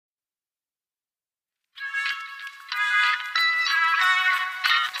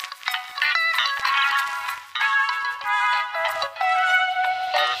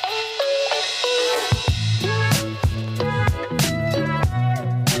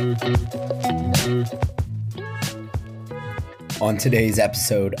On today's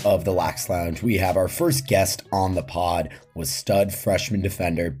episode of the Lax Lounge, we have our first guest on the pod was stud freshman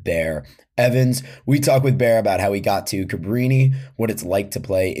defender Bear Evans. We talk with Bear about how he got to Cabrini, what it's like to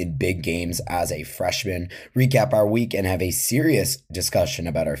play in big games as a freshman, recap our week, and have a serious discussion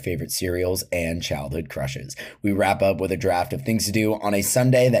about our favorite cereals and childhood crushes. We wrap up with a draft of things to do on a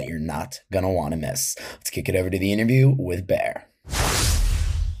Sunday that you're not going to want to miss. Let's kick it over to the interview with Bear.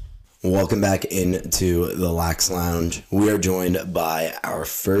 Welcome back into the Lax Lounge. We are joined by our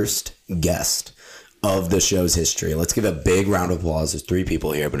first guest of the show's history. Let's give a big round of applause. There's 3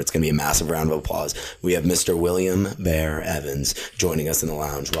 people here, but it's going to be a massive round of applause. We have Mr. William Bear Evans joining us in the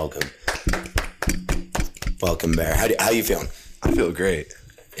lounge. Welcome. Welcome, Bear. How you feeling? I feel great.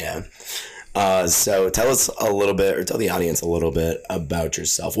 Yeah. So tell us a little bit, or tell the audience a little bit about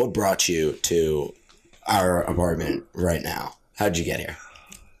yourself. What brought you to our apartment right now? How'd you get here?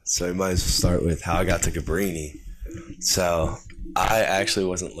 So we might as well start with how I got to Cabrini. So I actually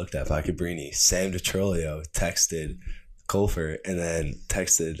wasn't looked at by Cabrini. Sam DeTrolio texted Colfer and then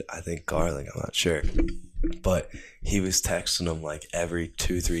texted, I think, Garling. I'm not sure. But he was texting him like every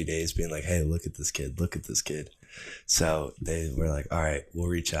 2-3 days being like, hey, look at this kid. Look at this kid. So they were like, all right, we'll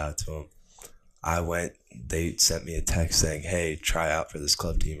reach out to him. I went. They sent me a text saying, hey, try out for this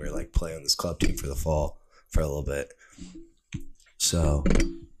club team or like play on this club team for the fall for a little bit. So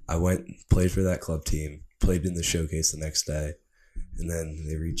I went, played for that club team, played in the showcase the next day, and then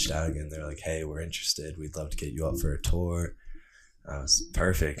they reached out again. They're like, hey, we're interested. We'd love to get you up for a tour. I was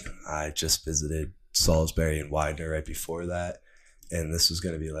perfect. I just visited Salisbury and Widener right before that, and this was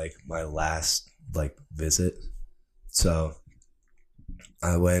going to be like my last like visit. So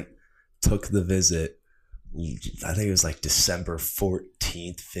I went, took the visit. I think it was like December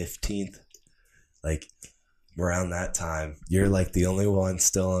 14th, 15th, like around that time. You're like the only one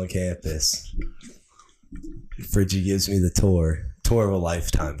still on campus. Fridgie gives me the tour of a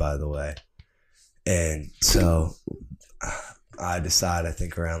lifetime, by the way. And so I decide, I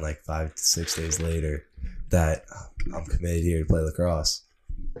think around like 5 to 6 days later, that I'm committed here to play lacrosse.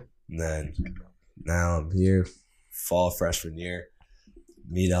 And then now I'm here, fall freshman year,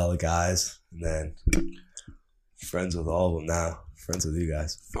 meet all the guys, and then friends with all of them now, friends with you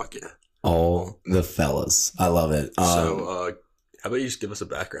guys. Fuck yeah. All the fellas. I love it. So, how about you just give us a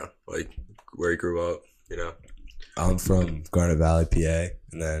background, like where you grew up, you know? I'm from Garnet Valley, PA,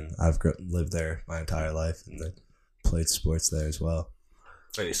 and then I've lived there my entire life and then played sports there as well.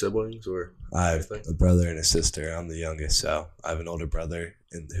 Any siblings or I have anything? a brother and a sister. I'm the youngest, so I have an older brother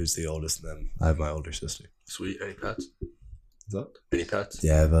who's the oldest, and then I have my older sister. Sweet. Any pets? What's up? Any pets?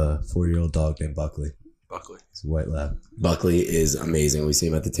 Yeah, I have a 4-year-old dog named Buckley. Buckley. He's a white lab. Buckley is amazing. We see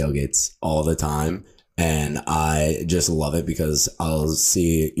him at the tailgates all the time. And I just love it because I'll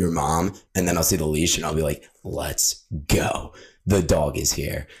see your mom and then I'll see the leash and I'll be like, let's go. The dog is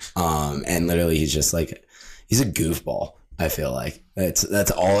here. And literally he's just like, he's a goofball. I feel like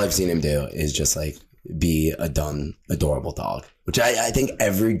that's all I've seen him do is just like be a dumb, adorable dog, which I think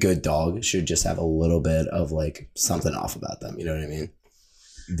every good dog should just have a little bit of like something off about them. You know what I mean?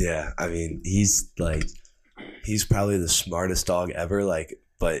 Yeah, I mean, he's probably the smartest dog ever, like,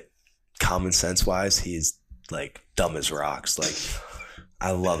 but common sense wise, he's like dumb as rocks. Like,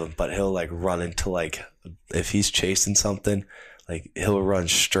 I love him, but he'll like run into like, if he's chasing something, like he'll run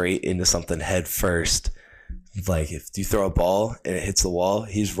straight into something head first. Like if you throw a ball and it hits the wall,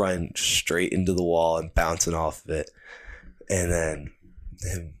 he's running straight into the wall and bouncing off of it. And then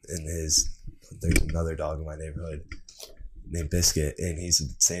him and there's another dog in my neighborhood named Biscuit, and he's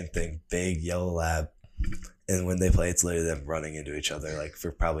the same thing, big yellow lab. And when they play, it's literally them running into each other like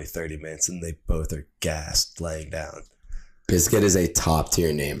for probably 30 minutes, and they both are gassed laying down. Biscuit is a top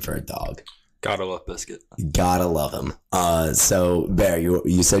tier name for a dog. Gotta love Biscuit. Gotta love him. So Bear,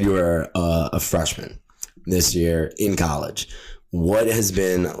 you said you were a freshman this year in college. What has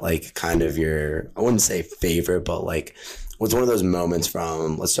been like kind of your, I wouldn't say favorite, but like what's one of those moments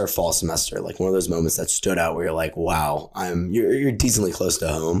from, let's start fall semester, like one of those moments that stood out where you're like, wow, you're decently close to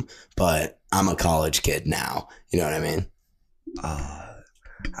home, but I'm a college kid now. You know what I mean?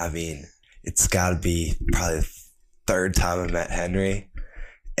 I mean, it's got to be probably the third time I met Henry,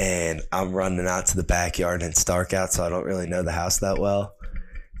 and I'm running out to the backyard and it's dark out, so I don't really know the house that well,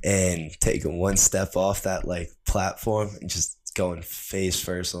 and taking one step off that like platform and just going face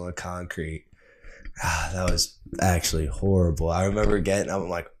first on the concrete. That was actually horrible. I remember getting up, I'm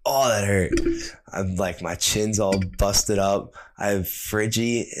like, oh, that hurt. I'm like, my chin's all busted up. I have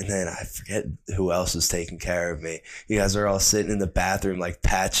Fridgie, and then I forget who else was taking care of me. You guys are all sitting in the bathroom, like,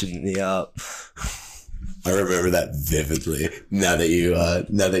 patching me up. I remember that vividly. Now that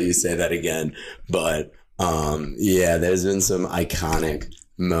you say that again, but yeah, there's been some iconic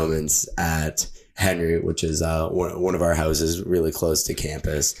moments at Henry, which is one of our houses really close to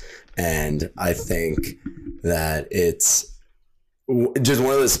campus, and I think that it's just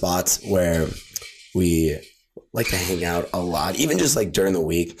one of those spots where we like to hang out a lot, even just like during the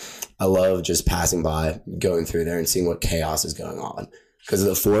week. I love just passing by, going through there and seeing what chaos is going on, because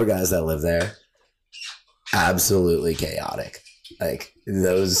the 4 guys that live there, absolutely chaotic. Like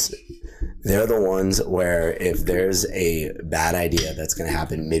those, they're the ones where if there's a bad idea that's going to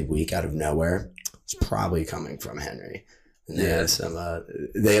happen midweek out of nowhere, it's probably coming from Henry. And they have some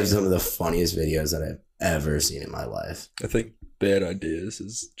of the funniest videos that I've ever seen in my life. I think bad ideas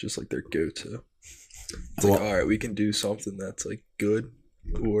is just like their go-to. It's like, all right, we can do something that's like good,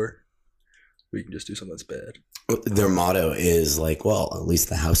 or we can just do something that's bad. Their motto is like, well, at least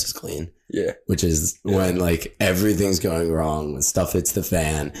the house is clean. Yeah. Which is when like everything's going wrong, when stuff hits the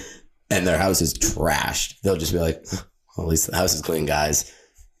fan and their house is trashed, they'll just be like, well, at least the house is clean, guys.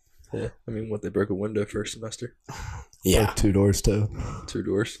 Yeah. I mean, what, they broke a window first semester? Yeah. Like 2 doors too. 2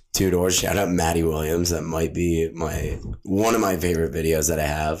 doors. 2 doors. Shout out Maddie Williams. That might be one of my favorite videos that I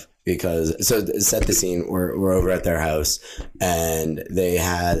have, because so set the scene. We're over at their house, and they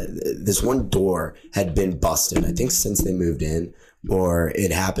had this one door had been busted, I think since they moved in, or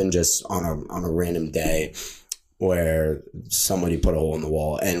it happened just on a random day where somebody put a hole in the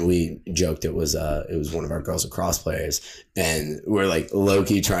wall, and we joked it was one of our girls lacrosse players, and we're like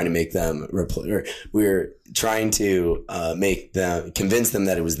low-key trying to make them we're trying to convince them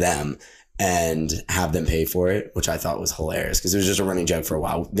that it was them and have them pay for it, which I thought was hilarious, because it was just a running joke for a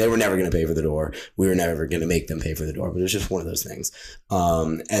while. They were never going to pay for the door. We were never going to make them pay for the door, but it was just one of those things.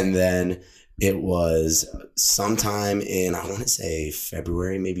 And then it was sometime in, I want to say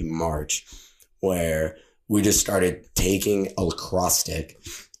February, maybe March, where we just started taking a lacrosse stick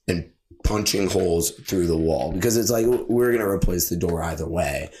and punching holes through the wall, because it's like we're going to replace the door either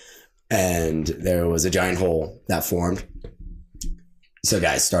way. And there was a giant hole that formed. So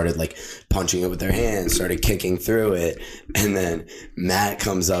guys started like punching it with their hands, started kicking through it. And then Matt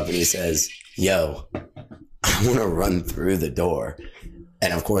comes up and he says, yo, I want to run through the door.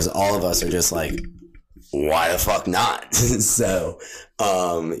 And of course, all of us are just like, why the fuck not? So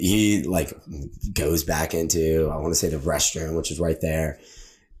he like goes back into, I want to say, the restroom, which is right there.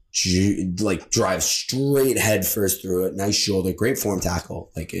 Like drives straight head first through it. Nice shoulder, great form tackle.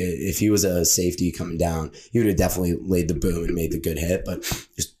 Like if he was a safety coming down, he would have definitely laid the boom and made the good hit, but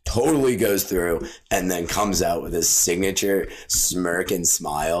just totally goes through and then comes out with his signature smirk and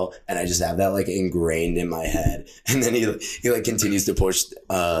smile. And I just have that like ingrained in my head. And then he like continues to push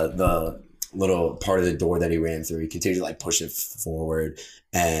the little part of the door that he ran through. He continues to like push it forward.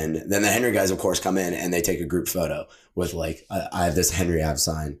 And then the Henry guys, of course, come in and they take a group photo with like, I have this Henry Ave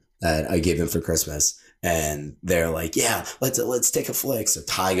sign that I gave them for Christmas. And they're like, yeah, let's take a flick. So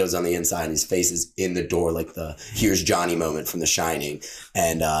Ty goes on the inside and his face is in the door, like the Here's Johnny moment from The Shining.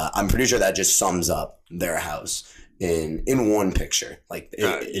 And I'm pretty sure that just sums up their house in one picture. Like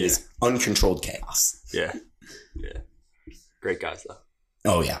it is uncontrolled chaos. Yeah. Yeah. Great guys though.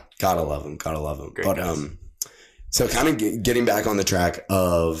 Oh yeah. Gotta love them. Great But, guys. so kind of getting back on the track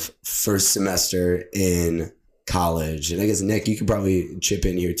of first semester in college, and I guess Nick, you could probably chip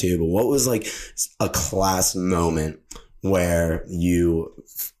in here too, but what was like a class moment where you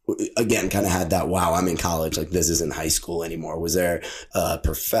again kind of had that, wow, I'm in college, like this isn't high school anymore? Was there a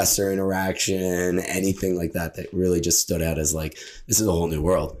professor interaction, anything like that really just stood out as like, this is a whole new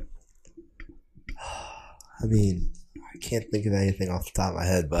world? I mean, I can't think of anything off the top of my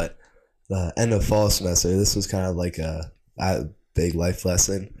head, but the end of fall semester, this was kind of like a big life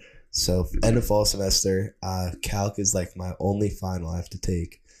lesson. So end of fall semester, calc is like my only final I have to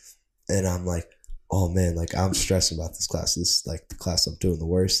take. And I'm like, oh man, like I'm stressing about this class. This is like the class I'm doing the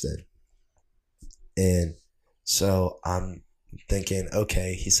worst in. And so I'm thinking,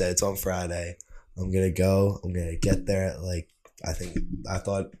 okay, he said it's on Friday. I'm going to go. I'm going to get there at like, I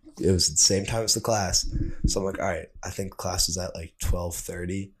thought it was the same time as the class. So I'm like, all right, I think class is at like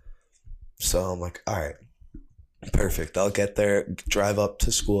 12:30. So I'm like, all right, perfect. I'll get there, drive up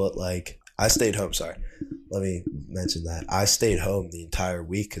to school at like, I stayed home. Sorry. Let me mention that. I stayed home the entire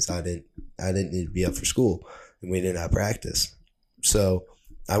week because I didn't need to be up for school and we didn't have practice. So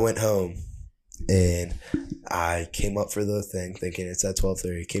I went home and I came up for the thing thinking it's at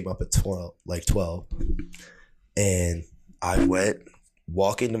 12:30. Came up at 12. And I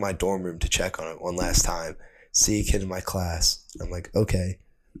walk into my dorm room to check on it one last time, see a kid in my class. I'm like, okay,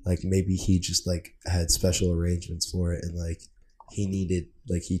 like maybe he just like had special arrangements for it and like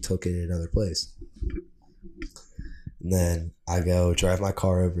he took it in another place. And then I go drive my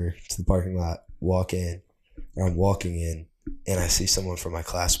car over to the parking lot, I'm walking in, and I see someone from my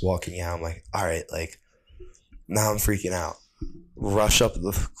class walking out. I'm like, all right, like, now I'm freaking out. Rush up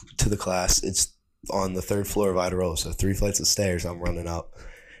to the class. It's on the 3rd floor of Iderola, so 3 flights of stairs I'm running up.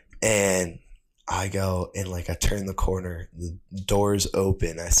 And I go and, like, I turn the corner. The doors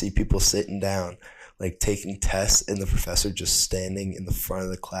open. I see people sitting down, like, taking tests, and the professor just standing in the front of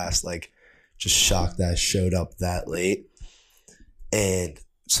the class, like, just shocked that I showed up that late. And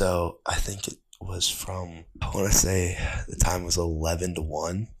so I think it was from, I want to say the time was 11 to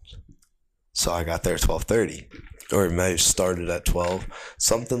 1. So I got there at 12:30. Or it might have started at 12.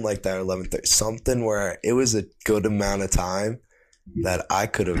 Something like that, 11:30. Something where it was a good amount of time that I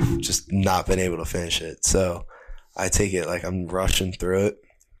could have just not been able to finish it. So I take it like I'm rushing through it.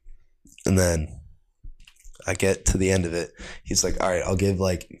 And then I get to the end of it. He's like, all right, I'll give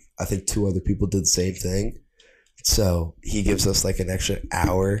like, I think 2 other people did the same thing. So he gives us like an extra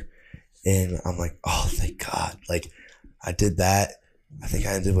hour. And I'm like, oh, thank God. Like I did that. I think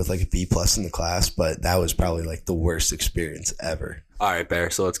I ended with like a B+ in the class, but that was probably like the worst experience ever. All right, Bear.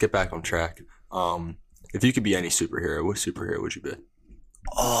 So let's get back on track. If you could be any superhero, what superhero would you be?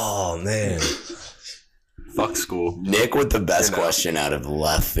 Oh, man. Fuck school. Nick with the best You know. question out of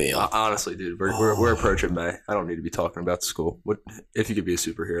left field. Honestly, dude, we're approaching May. I don't need to be talking about school. What if you could be a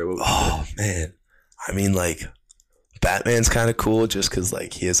superhero? What would you Oh, man. I mean, like, Batman's kind of cool just because,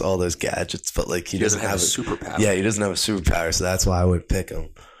 like, he has all those gadgets, but, like, he doesn't have a superpower. Yeah, he doesn't have a superpower, so that's why I would pick him.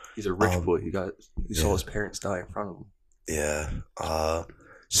 He's a rich boy. He saw yeah. his parents die in front of him. Yeah.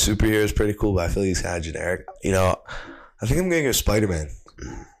 Superhero is pretty cool, but I feel like he's kind of generic. You know, I think I'm going to go Spider-Man.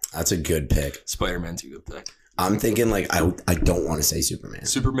 That's a good pick. Spider-Man's a good pick. I'm thinking like I don't want to say Superman.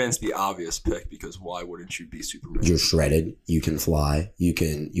 Superman's the obvious pick because why wouldn't you be Superman? You're shredded. You can fly. You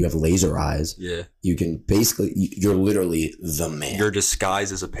have laser eyes. Yeah. You can basically, you're literally the man. Your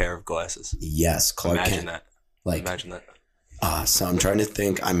disguise is a pair of glasses. Yes, Clark Imagine Kent. that. Like, Imagine that. So I'm trying to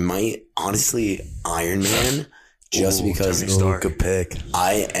think. I might honestly Iron Man, just because Tony Stark. Good pick.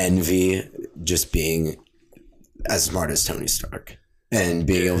 I envy just being as smart as Tony Stark and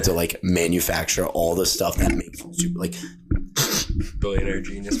being able to like manufacture all the stuff that makes him super. Like Billionaire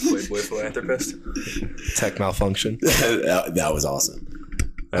genius, playboy philanthropist. Tech malfunction. that was awesome.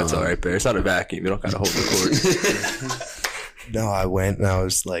 That's all right, Bear. It's not a vacuum. You don't got to hold the cord. No, I went and I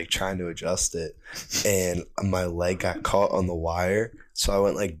was like trying to adjust it, and my leg got caught on the wire. So I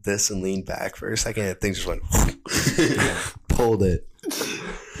went like this and leaned back for a second, and things just went pulled it.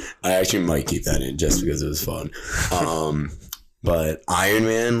 I actually might keep that in just because it was fun. But Iron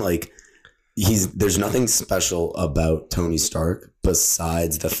Man, like there's nothing special about Tony Stark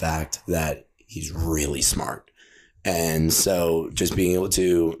besides the fact that he's really smart. And so just being able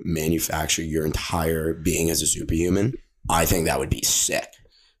to manufacture your entire being as a superhuman, I think that would be sick.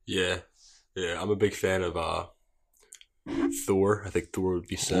 Yeah. I'm a big fan of Thor. I think Thor would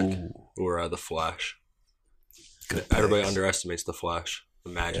be sick. Ooh. Or the Flash. Good Everybody picks. underestimates the Flash.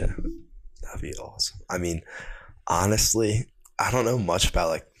 Imagine. Yeah, that'd be awesome. I mean, honestly, I don't know much about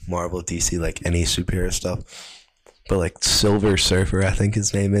like Marvel, DC, like any superhero stuff, but like Silver Surfer, I think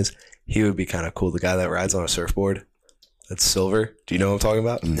his name is. He would be kind of cool. The guy that rides on a surfboard. That's Silver. Do you know what I'm talking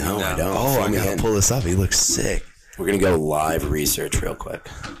about? No, I don't. Oh, I Fill me gotta in. pull this up. He looks sick. We're going to go live research real quick.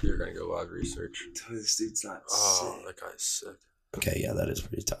 You're going to go live research. This dude's not Oh, that guy's sick. Okay, yeah, that is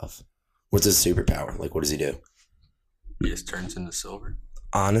pretty tough. What's his superpower? Like, what does he do? He just turns into silver.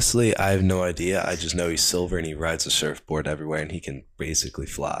 Honestly, I have no idea. I just know he's silver and he rides a surfboard everywhere and he can basically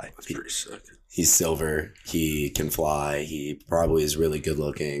fly. That's pretty sick. He's silver. He can fly. He probably is really good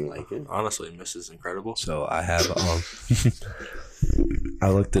looking. Like, Honestly, Mrs. Incredible. So I have I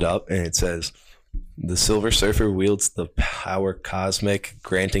looked it up and it says the Silver Surfer wields the power cosmic,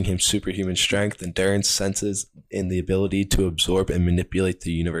 granting him superhuman strength, endurance, senses, and the ability to absorb and manipulate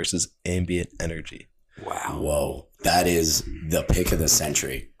the universe's ambient energy. Wow. whoa, that is the pick of the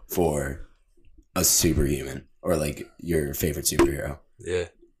century for a superhuman or like your favorite superhero. Yeah.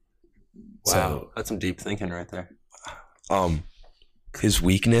 Wow. So- That's some deep thinking right there. His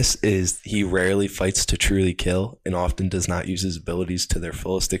weakness is he rarely fights to truly kill and often does not use his abilities to their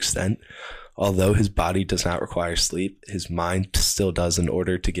fullest extent. Although his body does not require sleep, his mind still does in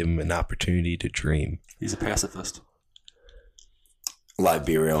order to give him an opportunity to dream. He's a pacifist. Live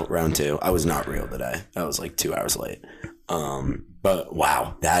Be Real, round 2. I was not real today. I was like 2 hours late. But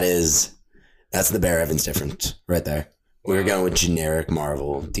wow, that's the Bear Evans difference right there. We were going with generic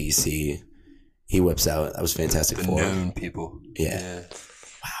Marvel, DC. He whips out. That was Fantastic The Four. known people. Yeah.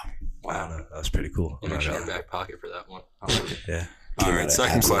 Wow, that was pretty cool. I'll make sure in your back pocket for that one. I like it. Yeah. All right, out of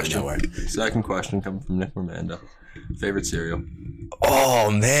second absolutely question. nowhere. Second question coming from Nick Romando. Favorite cereal?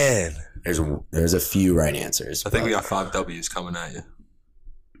 Oh man, There's a few right answers. I think we but got 5 W's coming at you.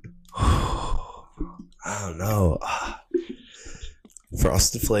 I don't know.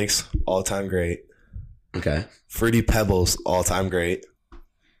 Frosted Flakes, all time great. okay. Fruity Pebbles, all time great.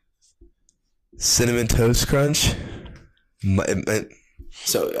 Cinnamon Toast Crunch.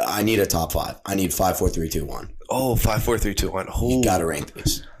 So I need a top 5. I need 5, 4, 3, 2, 1. Oh, 5, 4, 3, 2, 1. You gotta rank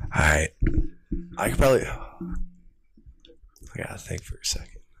these. All right. I could probably. I gotta think for a second.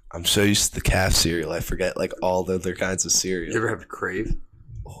 I'm so used to the calf cereal. I forget like all the other kinds of cereal. You ever have Crave?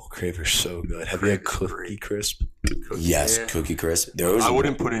 Oh, Craver's so good. Have you had Crave is Cookie great. Crisp? Yes, Yeah. Cookie Crisp. I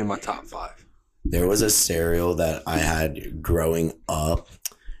wouldn't put it in my top 5. There was a cereal that I had growing up.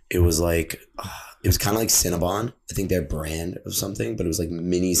 It was like, it was kind of like Cinnabon. I think their brand of something, but it was like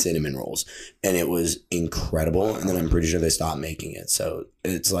mini cinnamon rolls. And it was incredible. And then I'm pretty sure they stopped making it. So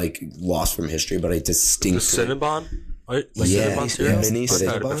it's like lost from history, but I The distinctly, Cinnabon? Like Yeah, Cinnabon cereal? yeah, mini I've had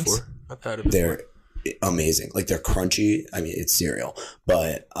it Cinnabons? before. I've had it before. they're amazing. Like they're crunchy. I mean, it's cereal,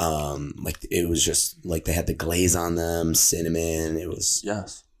 but like it was just like they had the glaze on them, cinnamon. It was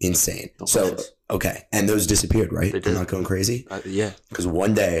Yes. insane. Delicious. So, okay. And those disappeared, right? They I'm did. not going crazy. Yeah. Because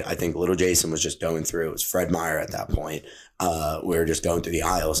one day, I think little Jason was just going through, it was Fred Meyer at that point. We were just going through the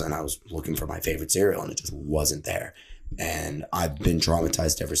aisles and I was looking for my favorite cereal and it just wasn't there. And I've been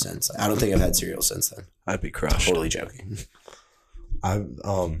traumatized ever since. I don't think I've had cereal since then. I'd be crushed. Totally joking.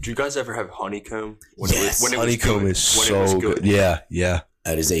 Do you guys ever have honeycomb? Yes. Honeycomb is so good. Yeah.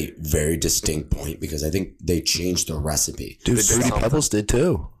 That is a very distinct point because I think they changed the recipe. Dude, They did Fruity something. Pebbles did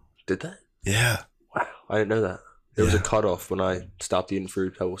too. Did that? Yeah. Wow. I didn't know that. There was a Yeah. cutoff when I stopped eating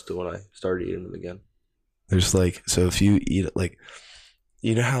Fruity Pebbles to when I started eating them again. There's like, so if you eat it, like,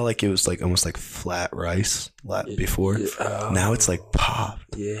 you know how like it was like almost like flat rice before? Yeah. Oh. Now it's like pop.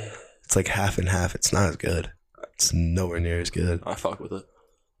 Yeah. It's like half and half. It's not as good. It's nowhere near as good. I fuck with it.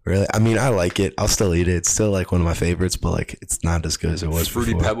 Really? I mean, I like it. I'll still eat it. It's still like one of my favorites, but like it's not as good as it was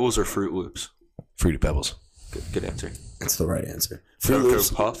Fruity before. Pebbles or Fruit Loops? Fruity Pebbles. Good answer. That's the right answer. Fruit Cocoa Loops.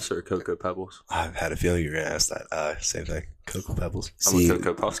 Puffs or Cocoa Pebbles? I've had a feeling you were gonna ask that. Same thing. Cocoa Pebbles. I'm See, a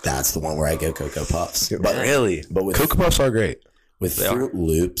Cocoa Puffs guy. that's the one where I go Cocoa Puffs. But really, but with Cocoa Puffs are great. with They are. Fruit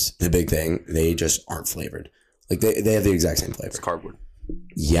Loops, the big thing, they just aren't flavored. Like they have the exact same flavor. It's cardboard.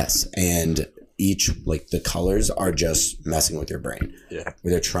 Yes, and each like the colors are just messing with your brain. Yeah.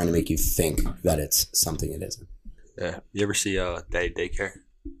 Where they're trying to make you think that it's something it isn't. Yeah. You ever see Daddy Daycare?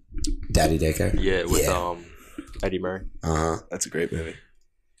 Daddy Daycare. Yeah, with Yeah. Eddie Murray. That's a great movie.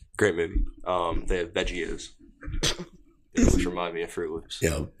 Great movie. They have Veggios. They always remind me of Fruit Loops.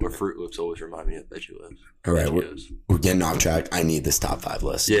 Yeah. Or Fruit Loops always remind me of Veggios. All right, Veggios. we're getting off track. I need this top 5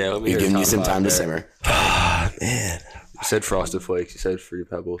 list. Yeah, let me You're hear giving the you top some 5 time to there. simmer. Ah, man. You said Frosted Flakes. You said Fruity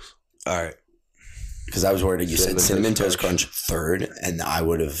Pebbles. All right. Because I was worried you said Cinnamon Cinnamon Toast Toast Crunch third, and I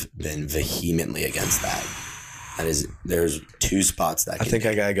would have been vehemently against that. There's 2 spots that I think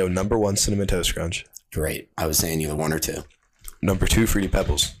I gotta go number 1, Cinnamon Toast Crunch. great. I was saying either 1 or 2. Number 2, Fruity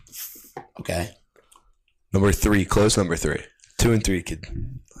Pebbles. Okay. Number 3, close number 3. 2 and 3 could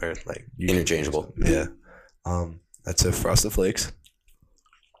are like Interchangeable. Yeah. That's a Frosted Flakes.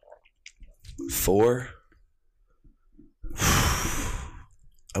 4.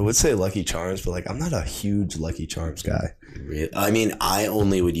 I would say Lucky Charms, but like I'm not a huge Lucky Charms guy. I mean, I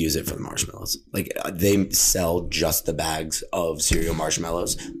only would use it for the marshmallows. Like they sell just the bags of cereal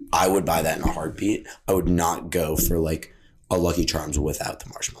marshmallows. I would buy that in a heartbeat. I would not go for like a Lucky Charms without the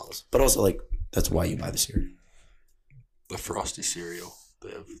marshmallows. But also, like that's why you buy the cereal. The Frosty cereal.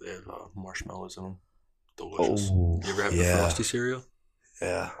 They have marshmallows in them. Delicious. Oh, You ever have the yeah. Frosty cereal?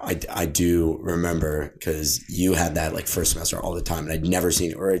 Yeah. I do remember because you had that like first semester all the time, and I'd never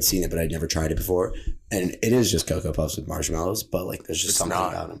seen it, or I'd seen it, but I'd never tried it before. And it is just Cocoa Puffs with marshmallows, but like there's just It's something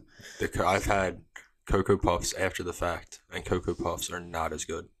not. about them. I've had Cocoa Puffs after the fact, and Cocoa Puffs are not as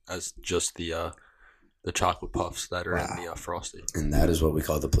good as just the chocolate puffs that are in the Frosty. And that is what we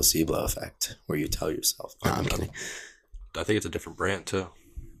call the placebo effect, where you tell yourself. No, I'm kidding. I think it's a different brand too.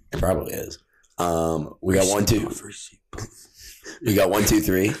 It probably is. We got 1, 2. Reese's Puffs. We got 1, 2,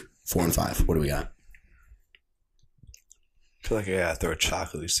 3, 4, and 5. What do we got? I feel like I gotta throw a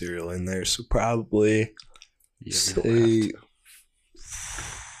chocolatey cereal in there, so probably Yeah, we don't have say to.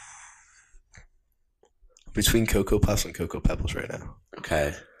 between Cocoa Puffs and Cocoa Pebbles right now.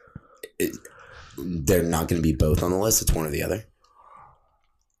 Okay. They're not going to be both on the list. It's one or the other.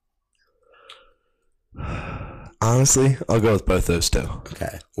 Honestly, I'll go with both those two.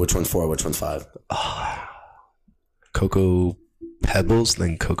 Okay. Which one's 4? Which one's 5? Cocoa Pebbles,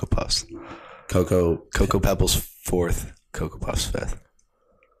 then Cocoa Puffs. Cocoa. Cocoa Pebbles 4th. Cocoa Puffs 5th.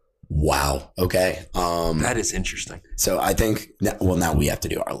 Wow. Okay. That is interesting. So I think now we have to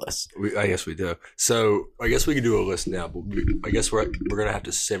do our list. I guess we do. So I guess we can do a list now, but I guess we're gonna have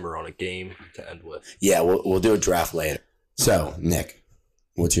to simmer on a game to end with. Yeah, we'll do a draft later. So Nick,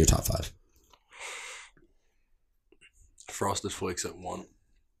 what's your top 5? Frosted Flakes at 1.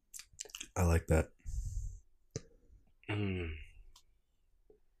 I like that. You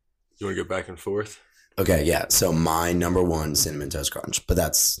want to go back and forth? Okay, yeah. So my number 1, Cinnamon Toast Crunch, but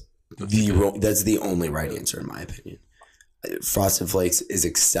that's the only right answer in my opinion. Frosted Flakes is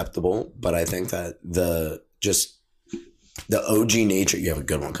acceptable, but I think that the OG nature, you have a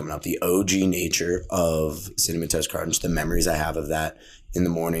good one coming up. The OG nature of Cinnamon Toast Crunch, the memories I have of that in the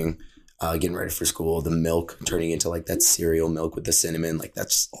morning, getting ready for school, the milk turning into like that cereal milk with the cinnamon, like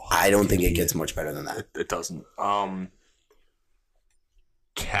I don't think it gets much better than that. It doesn't.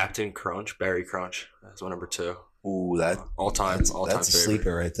 Captain Crunch, Berry Crunch. That's my number 2. Ooh, that's all-time a favorite.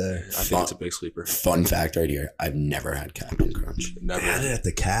 sleeper right there. I think it's a big sleeper. Fun fact right here: I've never had Captain Crunch. I had it at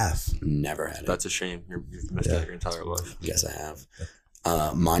the calf. Never had it. That's a shame. You've missed out your entire life. Yes, I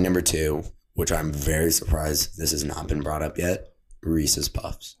have. My number 2, which I'm very surprised this has not been brought up yet, Reese's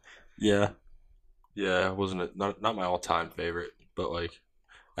Puffs. Yeah, wasn't it? Not my all-time favorite, but like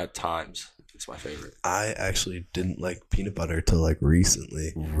at times it's my favorite. I actually didn't like peanut butter till like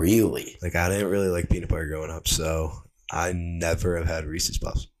recently. Really? Like I didn't really like peanut butter growing up, so I never have had Reese's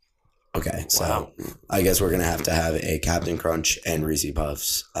Puffs. Okay, so I guess we're gonna have to have a Captain Crunch and Reese's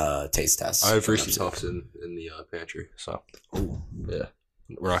Puffs taste test. I have Reese's Puffs in the pantry, so yeah,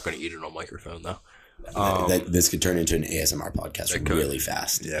 we're not going to eat it on microphone though. This could turn into an ASMR podcast really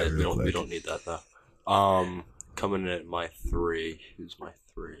fast. Yeah, we don't need that though. Coming in at my 3. Who's my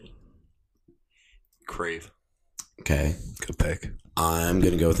 3? Crave. Okay, good pick. I'm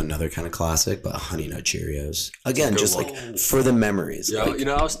gonna go with another kind of classic, but Honey Nut Cheerios. Again, just like for the memories. Yeah, like,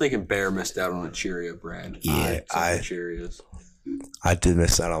 I was thinking Bear missed out on a Cheerio brand. Yeah, Cheerios. I did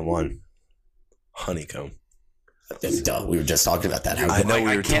miss out on one. Honeycomb. Duh, we were just talking about that. I know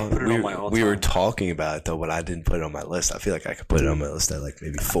we were all-time. talking about it though, but I didn't put it on my list. I feel like I could put it on my list at like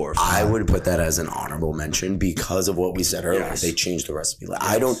maybe 4 or 5. I would put that as an honorable mention because of what we said earlier. Yes. They changed the recipe.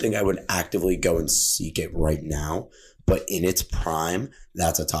 I don't think I would actively go and seek it right now, but in its prime,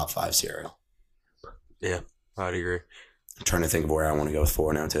 that's a top 5 cereal. Yeah, I'd agree. I'm trying to think of where I want to go with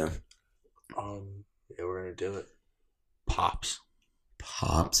 4 now too. Yeah, we're gonna do it. Pops.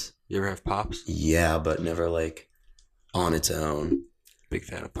 Pops? You ever have Pops? Yeah, but never like on its own. Big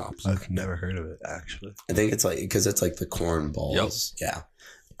fan of Pops. I've never heard of it actually. I think it's like because it's like the corn balls. Yep.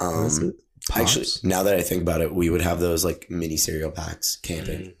 Yeah. What is it? Actually, now that I think about it, we would have those like mini cereal packs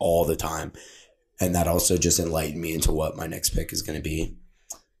camping all the time, and that also just enlightened me into what my next pick is going to be.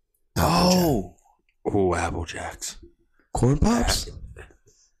 Oh, Apple Jacks. corn pops.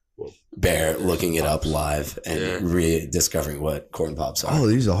 Bear looking it up live and rediscovering what corn pops are. Oh,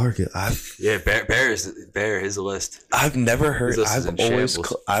 these are good. Yeah, Bear is a list. I've never heard. His list is in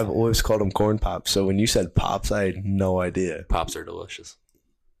shambles. I've always called them corn pops. So when you said pops, I had no idea. Pops are delicious.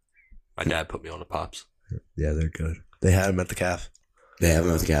 My dad put me on the Pops. Yeah, they're good. They had them at the calf. They have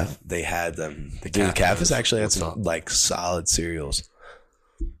them with the calf. They had them. The Calf calf has knows actually had what's some up. like solid cereals.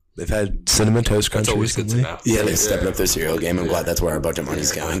 They've had cinnamon toast crunch That's always good to recently. know. Yeah, they're stepping up their cereal game. I'm glad that's where our budget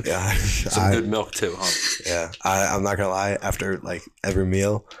money's going. Yeah, Some good milk too, huh? yeah. I'm not gonna lie. After like every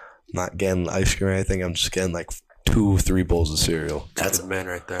meal, I'm not getting ice cream or anything. I'm just getting like 2-3 bowls of cereal. That's Good man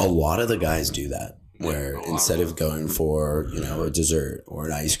right there. a lot of the guys do that. Where A lot instead of of going for a dessert or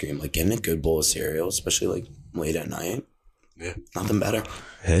an ice cream, like getting a good bowl of cereal, especially like late at night, Yeah, nothing better.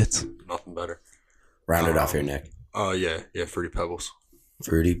 Hits. nothing better. Round it off here, Nick. Oh yeah, Fruity Pebbles.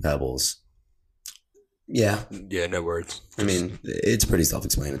 Fruity Pebbles. Yeah, Yeah, no words. I mean, it's pretty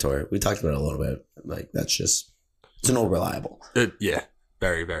self-explanatory. We talked about it a little bit. Like, it's an old reliable. Yeah,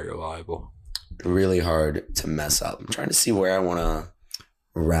 very, very reliable. Really hard to mess up. I'm trying to see where I want to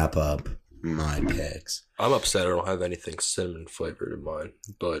wrap up my picks. I'm upset I don't have anything cinnamon flavored in mine,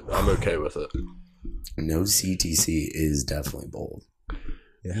 but I'm okay with it. No CTC is definitely bold.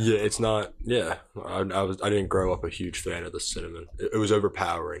 Yeah, it's not. Yeah, I didn't grow up a huge fan of the cinnamon. It was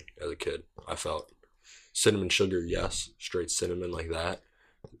overpowering as a kid. I felt cinnamon sugar, yes, straight cinnamon like that.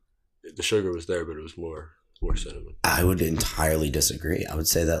 The sugar was there, but it was more cinnamon. I would entirely disagree. I would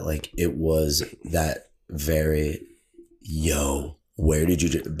say that like it was that very where did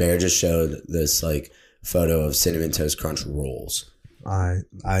you Bear just showed this like photo of Cinnamon Toast Crunch rolls. I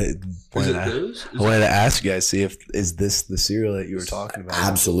wanted to ask you guys, see if is this the cereal that you were talking about?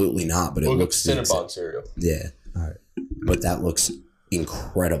 Absolutely not, but it looks Cinnabon cereal. Yeah. All right. But that looks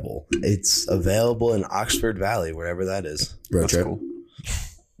incredible. It's available in Oxford Valley, wherever that is. Road That's trip, cool.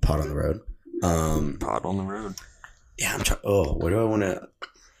 Pot on the road. Pot on the road. Yeah, I'm trying. Oh, where do I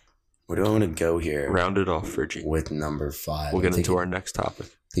want to go here? Round it off, Virgie. With number 5. We'll get I'm into thinking- our next topic.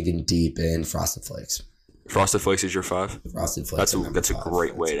 Thinking deep in Frosted Flakes. Frosted Flakes is your 5. Frosted Flakes. That's a five.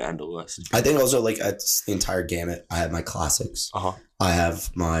 great way to end a list. I think also like it's the entire gamut. I have my classics. Uh huh. I have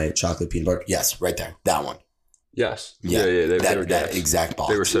my chocolate peanut butter. Yes, right there. That one. Yes. Yeah, Yeah. They that, were that gas. exact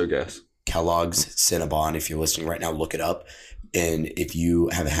box. They were so gas. Kellogg's Cinnabon. If you're listening right now, look it up. And if you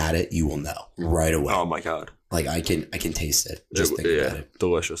have had it, you will know right away. Oh my god. Like I can taste it. Just think about it.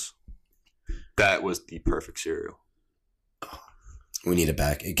 Delicious. That was the perfect cereal. We need it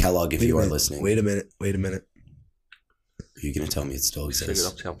back. Kellogg, if you are listening, Wait a minute. are you gonna tell me it still Straight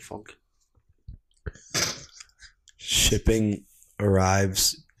exists? Uptown Funk. Shipping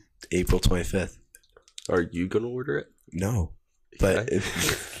arrives April 25th. Are you gonna order it? No. But Yeah.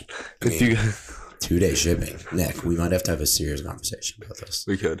 if you 2-day shipping. Nick, we might have to have a serious conversation about this.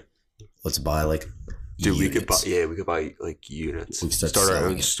 We could. Let's buy like Dude, we could buy. units. Yeah, we could buy like units. We could start our selling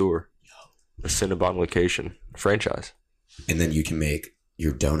own it. store. A Cinnabon location franchise. And then you can make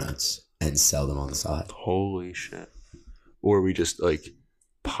your donuts and sell them on the side. Holy shit! Or we just like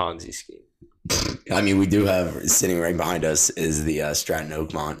Ponzi scheme. I mean, we do have sitting right behind us is the Stratton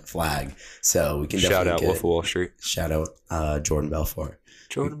Oakmont flag, so we can Shout definitely out Wolf of Wall Street. shout out Jordan Belfort.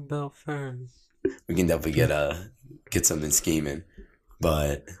 Jordan Belfort. We can definitely get something scheming,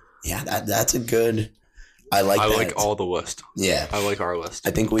 but yeah, that's a good. I like that. all the list. Yeah, I like our list.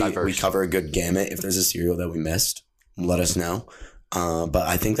 I think we Diverse. cover a good gamut. If there's a cereal that we missed, let us know. But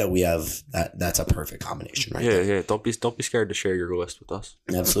I think that we have that's a perfect combination, right? Yeah, there. yeah. Don't be scared to share your list with us.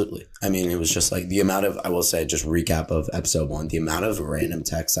 Absolutely. I mean, it was just like the amount of, I will say, just recap of episode 1, the amount of random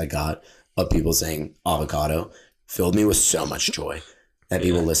texts I got of people saying avocado filled me with so much joy that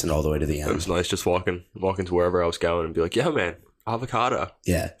people listened all the way to the It end. was nice just walking to wherever I was going and be like, yeah, man, avocado.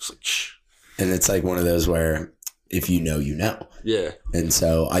 Yeah. It's like, shh. And it's like one of those where if you know, you know. Yeah. And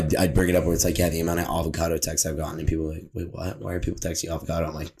so I'd bring it up where it's like, yeah, the amount of avocado texts I've gotten and people are like, wait, what? Why are people texting you avocado?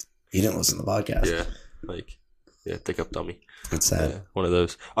 I'm like, you didn't listen to the podcast. Yeah. Like, yeah, thick up dummy. It's sad. Yeah, one of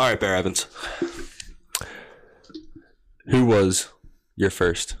those. All right, Bear Evans. Who was your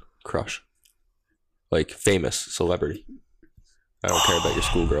first crush? Like famous celebrity. I don't care about your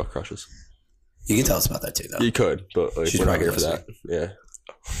schoolgirl crushes. You can tell us about that too, though. You could, but like, She's we're not probably here for that. Yeah.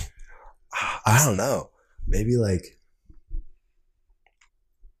 I don't know. Maybe like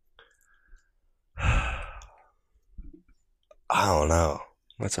I don't know.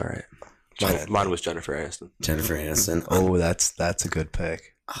 That's all right. Trying to Mine was Jennifer Aniston. Jennifer Aniston. Oh, that's a good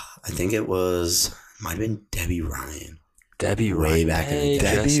pick. I think it might have been Debbie Ryan. Debbie Way Ryan. back in the Hey,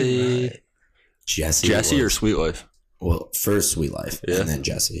 day. Jesse. Ryan. Jesse or was- Sweet Life? Well, first Sweet Life, Yeah. and then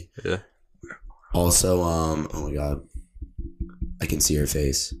Jesse. Yeah. Also, oh my God, I can see her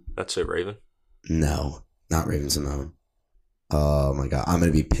face. That's it, Raven. No, not Raven Simone. Oh my God, I'm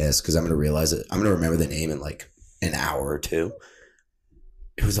gonna be pissed because I'm gonna realize it. I'm gonna remember the name in like an hour or two.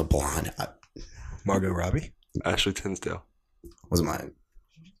 It was a blonde. Margot Robbie. Ashley Tisdale. Wasn't my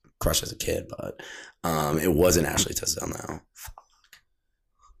crush as a kid, but it wasn't Ashley Tisdale. No.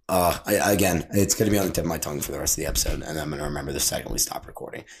 Again, it's gonna be on the tip of my tongue for the rest of the episode, and I'm gonna remember the second we stop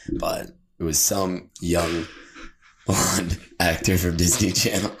recording. But it was some young blonde actor from Disney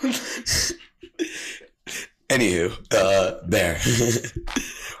Channel. Anywho, Bear,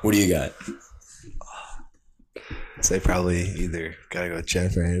 what do you got? So they probably either gotta go with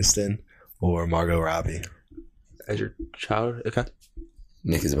Jennifer Aniston or Margot Robbie. As your child? Okay.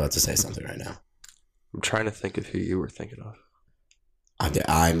 Nick is about to say something right now. I'm trying to think of who you were thinking of.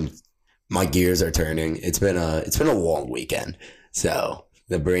 My gears are turning. It's been a long weekend, so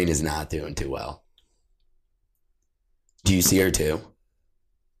the brain is not doing too well. Do you see her too?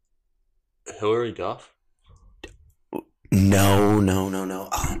 Hillary Duff? No.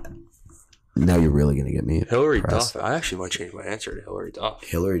 Now you're really gonna get me. Hillary impressed. Duff. I actually might change my answer to Hillary Duff.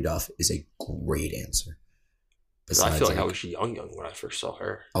 Hillary Duff is a great answer. 'Cause I feel like I like- was young when I first saw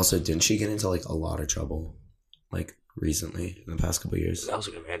her. Also, didn't she get into like a lot of trouble, like recently in the past couple of years? That was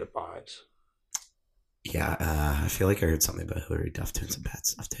like Amanda Bynes. Yeah, I feel like I heard something about Hillary Duff doing some bad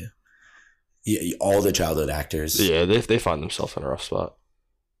stuff too. Yeah, all the childhood actors. Yeah, they find themselves in a rough spot.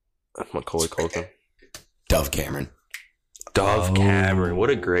 Macaulay Culkin. Dove Cameron. Dove Oh. Cameron. What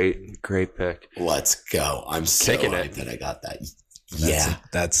a great pick. Let's go. I'm so Kicking hyped it. that I got that.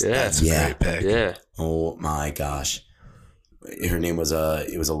 That's that's a Yeah. great pick. Yeah. Oh my gosh. Her name was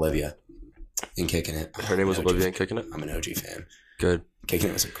it was Olivia in Kicking It. Her name was I'm an OG Olivia and Kicking It. I'm an OG fan. Good.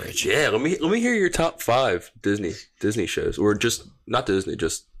 Kicking It was a great show. Yeah, let me hear your top 5 Disney shows, or just not Disney,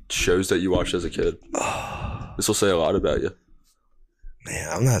 just shows that you watched as a kid. This will say a lot about you. Man,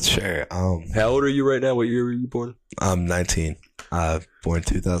 I'm not sure. How old are you right now? What year were you born? I'm 19. Born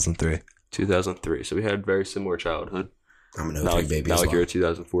 2003. 2003. So we had very similar childhood. I'm an Not 03 like, baby. not as like well. you're a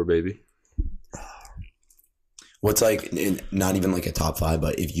 2004 baby. What's like, not even like a top 5,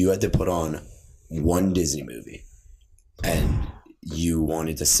 but if you had to put on one Disney movie and you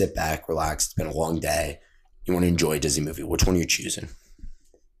wanted to sit back, relax, it's been a long day, you want to enjoy a Disney movie, which one are you choosing?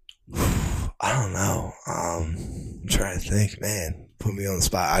 I don't know. I'm trying to think, man. Put me on the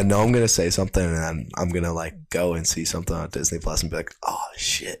spot. I know I'm gonna say something, and I'm gonna like go and see something on Disney Plus and be like, "Oh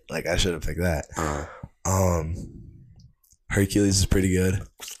shit!" Like I should have picked that. Hercules is pretty good.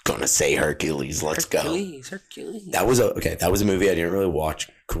 Gonna say Hercules. Let's go. Hercules. That was a movie I didn't really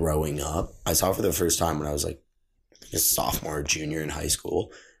watch growing up. I saw it for the first time when I was like a sophomore or junior in high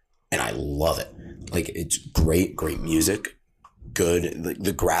school, and I love it. Like, it's great music, good. Like,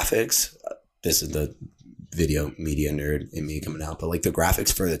 the graphics. This is the video media nerd in me coming out, but like the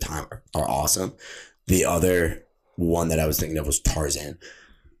graphics for the time are awesome. The other one that I was thinking of was Tarzan.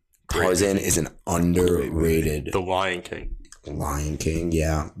 Tarzan is an underrated The Lion King. Lion King.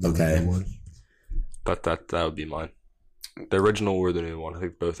 Yeah. Okay. But that would be mine. The original or the new one. I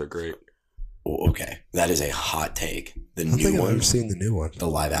think both are great. Oh, okay. That is a hot take. The I don't new think I've one, ever seen the new one. the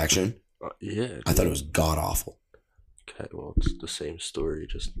live action. Yeah. I thought it was god awful. Okay, well, it's the same story,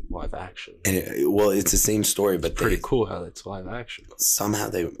 just live action. And it's the same story, but Pretty cool how it's live action. somehow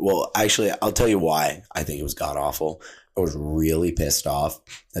actually, I'll tell you why I think it was god awful. I was really pissed off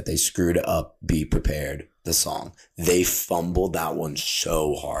that they screwed up Be Prepared, the song. They fumbled that one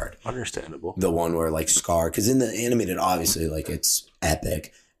so hard. Understandable. The one where like Scar, because in the animated, obviously, like, it's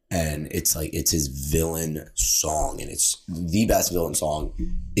epic and it's like it's his villain song, and it's the best villain song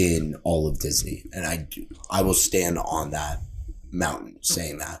in all of Disney, and I will stand on that mountain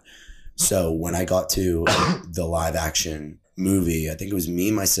saying that. So when I got to the live action movie, I think it was me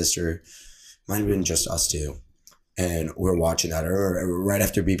and my sister, might have been just us two, and we're watching that. Right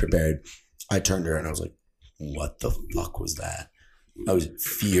after Be Prepared, I turned to her and I was like, what the fuck was that? I was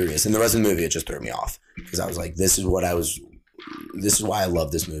furious. And the rest of the movie, it just threw me off, because I was like, this is why I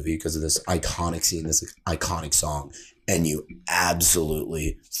love this movie, because of this iconic scene, this iconic song, and you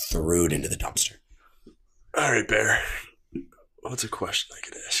absolutely threw it into the dumpster. All right, Bear. What's a question I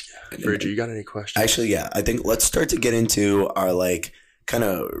could ask you? Bridget, you got any questions? Actually, yeah, I think let's start to get into our like kind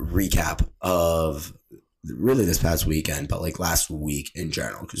of recap of really this past weekend, but like last week in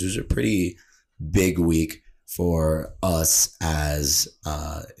general, because it was a pretty big week for us as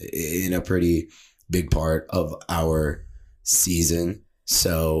in a pretty big part of our season.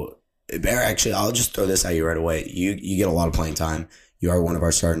 So, Bear, actually, I'll just throw this at you right away. You get a lot of playing time. You are one of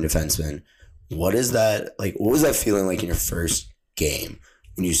our starting defensemen. What is that like? What was that feeling like in your first game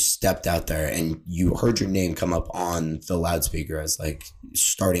when you stepped out there and you heard your name come up on the loudspeaker as like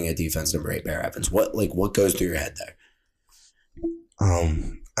starting at defense number 8, Bear Evans? What goes through your head there?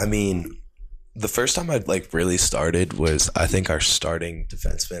 I mean, the first time I'd like really started was, I think, our starting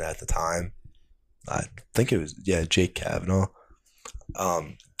defenseman at the time. I think it was, Jake Kavanaugh.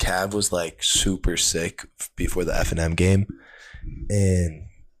 Cav was like super sick before the F&M game, and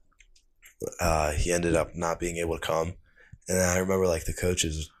he ended up not being able to come. And I remember like the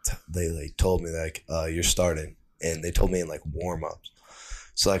coaches, they like told me like, you're starting, and they told me in like warm-ups.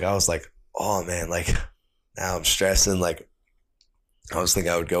 So like I was like, oh man, like now I'm stressing. Like I was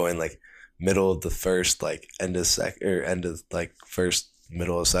thinking I would go in like middle of the first, like end of second, or end of like first,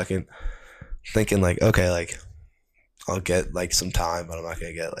 middle of second, thinking like, okay, like I'll get like some time, but I'm not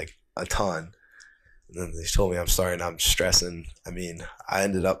gonna get like a ton. And then they told me I'm starting, I'm stressing. I mean, I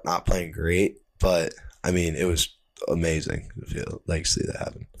ended up not playing great, but I mean, it was amazing to feel like see that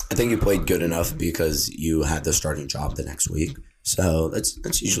happen. I think you played good enough because you had the starting job the next week, so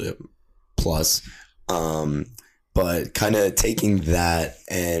that's usually a plus. But kind of taking that,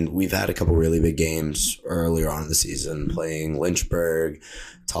 and we've had a couple really big games earlier on in the season, playing Lynchburg,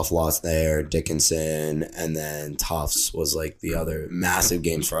 tough loss there, Dickinson, and then Tufts was like the other massive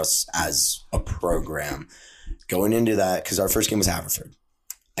games for us as a program. Going into that, because our first game was Haverford,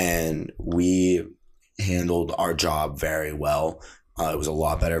 and we handled our job very well. It was a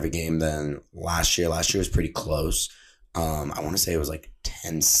lot better of a game than last year. Last year was pretty close. I want to say it was like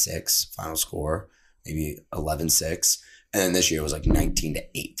 10-6 final score, maybe 11-6. And then this year it was like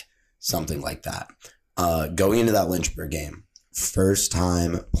 19-8, something like that. Going into that Lynchburg game, first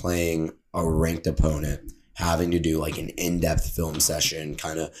time playing a ranked opponent, having to do like an in-depth film session,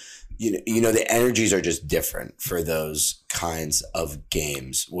 kind of, the energies are just different for those kinds of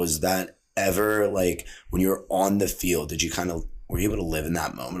games. Was that ever like when you were on the field, did you were you able to live in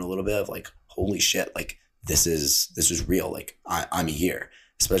that moment a little bit of like, holy shit, like this is real, like I'm here,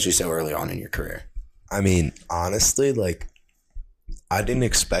 especially so early on in your career? I mean, honestly, like I didn't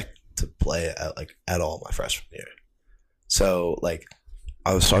expect to play at all my freshman year. So like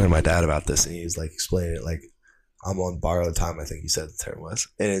I was talking to my dad about this and he was like explaining it like I'm on borrowed time, I think he said the term was.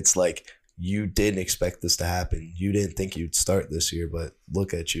 And it's like, you didn't expect this to happen. You didn't think you'd start this year, but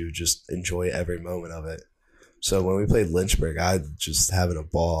look at you, just enjoy every moment of it. So when we played Lynchburg, I was just having a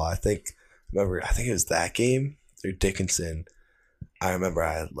ball. I think it was that game through Dickinson. I remember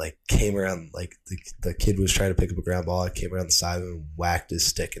I like came around, like the kid was trying to pick up a ground ball. I came around the side of him, whacked his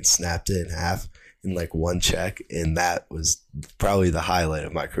stick and snapped it in half in like one check. And that was probably the highlight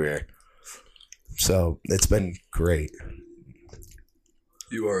of my career. So it's been great.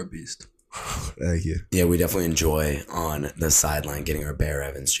 You are a beast. Thank you. Yeah, we definitely enjoy on the sideline getting our Bear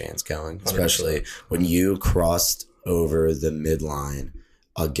Evans chants going, especially 100%. When you crossed over the midline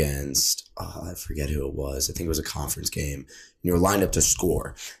against, I forget who it was. I think it was a conference game. And you were lined up to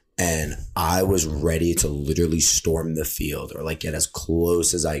score. And I was ready to literally storm the field or like get as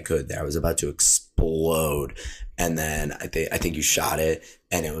close as I could there. I was about to explode. And then I think you shot it.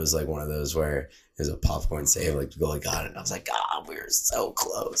 And it was like one of those where it was a popcorn save, like the goalie got it. And I was like, we were so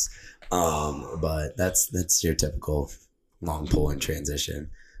close. But that's your typical long pull and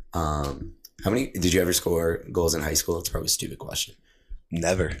transition. How many did you ever score goals in high school? It's probably a stupid question.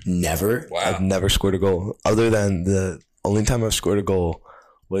 Never. Wow. I've never scored a goal other than the only time I've scored a goal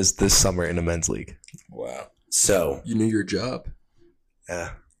was this summer in a men's league. Wow. So you knew your job.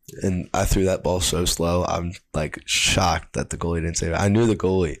 Yeah. And I threw that ball so slow. I'm like shocked that the goalie didn't save it. I knew the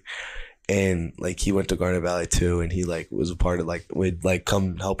goalie. And like he went to Garnet Valley too, and he like was a part of like would like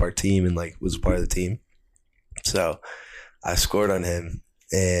come help our team and like was a part of the team. So I scored on him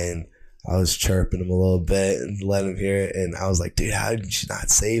and I was chirping him a little bit and let him hear it. And I was like, dude, how did you not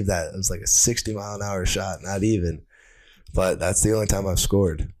save that? It was like a 60-mile-an-hour shot, not even. But that's the only time I've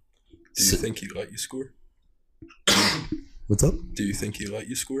scored. Do you think he let you score? What's up? Do you think he let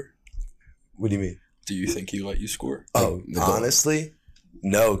you score? What do you mean? Do you think he let you score? Oh, honestly,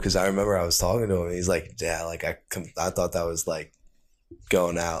 no, because I remember I was talking to him and he's like, yeah, like I thought that was like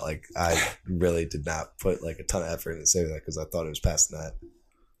going out. Like I really did not put like a ton of effort into saving that because I thought it was past the net.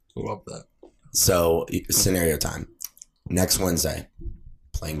 Love that. So scenario time. Next Wednesday,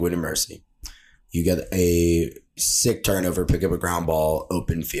 playing Gwynedd Mercy. You get a sick turnover, pick up a ground ball,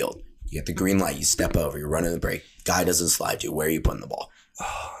 open field. You get the green light, you step over, you're running the break. Guy doesn't slide you. Where are you putting the ball?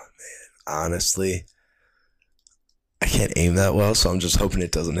 Oh, man. Honestly, I can't aim that well, so I'm just hoping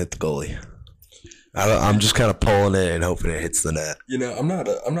it doesn't hit the goalie. I'm just kind of pulling it and hoping it hits the net. You know, I'm not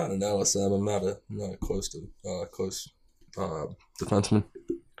an LSM. I'm not a close defenseman.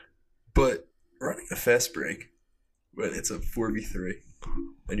 But running a fast break when it's a 4v3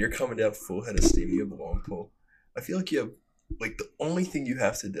 and you're coming down full head of steam, you have a long pull. I feel like you have like the only thing you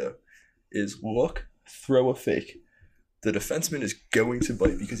have to do is look, throw a fake. The defenseman is going to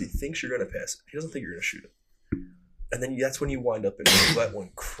bite because he thinks you're going to pass it. He doesn't think you're going to shoot it. And then that's when you wind up and you let one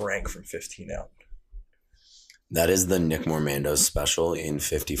crank from 15 out. That is the Nick Mormando special in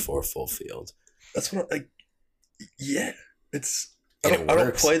 54 full field. That's what yeah. It's I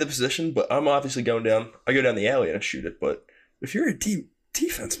don't play the position, but I'm obviously going down. I go down the alley and I shoot it. But if you're a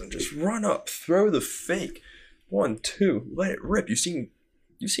defenseman, just run up, throw the fake, 1, 2, let it rip. You've seen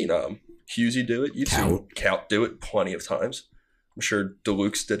Husey do it. You've seen Count do it plenty of times. I'm sure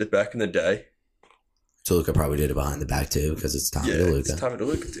DeLukes did it back in the day. DeLuca probably did it behind the back too because it's Tommy DeLuca. It's Tommy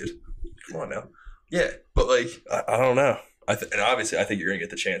DeLuca, dude. Come on now. Yeah, but like I don't know. And obviously I think you're gonna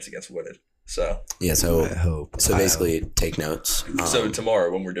get the chance against Gwynedd. So yeah, so I hope. Basically, take notes. So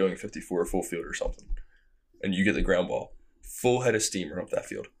tomorrow when we're doing 54 full field or something, and you get the ground ball, full head of steam run up that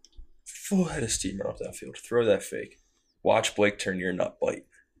field. Full head of steam run up that field. Throw that fake. Watch Blake turn your nut bite,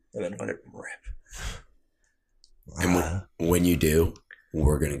 and then let it rip. And when you do,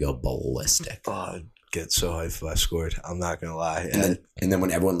 we're gonna go ballistic. Get so hyped if I scored. I'm not gonna lie. And then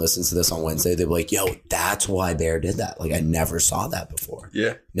when everyone listens to this on Wednesday, they'll be like, "Yo, that's why Bear did that. Like, I never saw that before.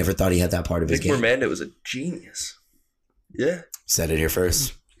 Yeah, never thought he had that part of his game." Mormando was a genius. Yeah, said it here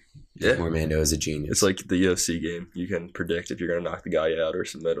first. Yeah, Mormando is a genius. It's like the UFC game. You can predict if you're gonna knock the guy out or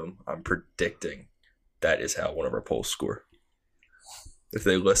submit him. I'm predicting that is how one of our polls score. If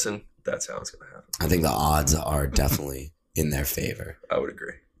they listen, that's how it's gonna happen. I think the odds are definitely in their favor. I would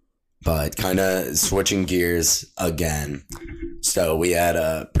agree. But kind of switching gears again. So we had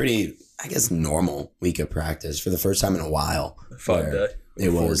a pretty I guess, normal week of practice for the first time in a while. 5 day.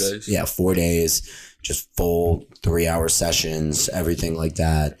 It 4 was, days. yeah, 4 days, just full 3-hour sessions, everything like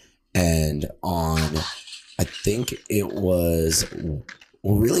that. And I think it was,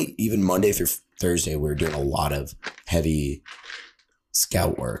 well, really, even Monday through Thursday, we were doing a lot of heavy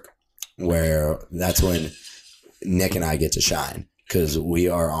scout work, where that's when Nick and I get to shine, because we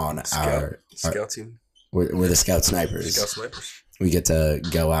are on Scout team. we're the scout snipers. Scout snipers. We get to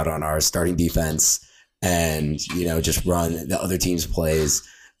go out on our starting defense and, just run the other team's plays,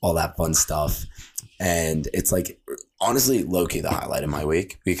 all that fun stuff. And it's like, honestly, low-key the highlight of my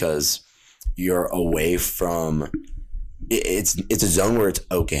week, because you're away from it's a zone where it's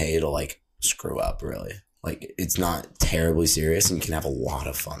okay to like screw up, really. Like, it's not terribly serious and you can have a lot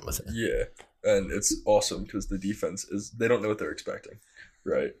of fun with it. Yeah, and it's awesome because the defense they don't know what they're expecting,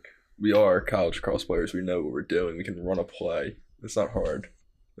 right? We are college cross players. We know what we're doing. We can run a play. It's not hard.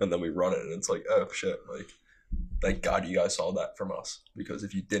 And then we run it, and it's like, oh, shit. Like, thank God you guys saw that from us, because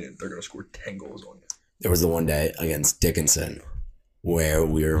if you didn't, they're going to score 10 goals on you. There was the one day against Dickinson where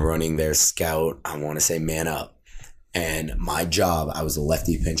we were running their scout, I want to say man up. And my job, I was a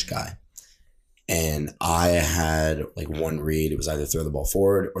lefty pinch guy. And I had like one read. It was either throw the ball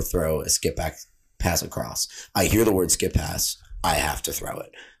forward or throw a skip back pass across. I hear the word skip pass. I have to throw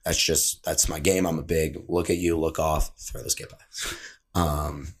it. That's my game. I'm a big look at you, look off, throw the skip pass.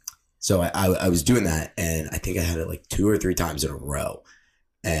 So I was doing that, and I think I had it like 2 or 3 times in a row.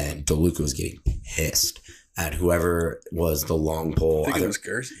 And DeLuca was getting pissed at whoever was the long pole. I think it was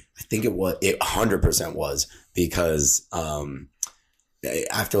Kersey. I think it 100% was, because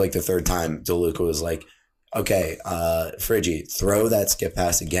after like the 3rd time, DeLuca was like, okay, Friggy, throw that skip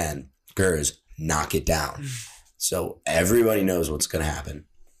pass again. Gers, knock it down. So everybody knows what's going to happen.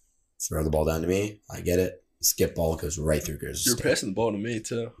 Throw the ball down to me. I get it. Skip ball goes right through Gers' You're stick. passing the ball to me,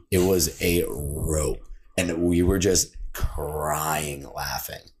 too. It was a rope. And we were just crying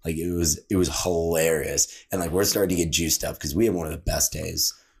laughing. Like, it was hilarious. And like, we're starting to get juiced up because we had one of the best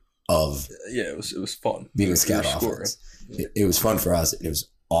days of it was fun being a scout We were offense. It was fun for us, and it was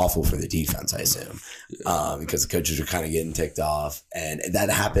awful for the defense, I assume, because the coaches were kind of getting ticked off. And that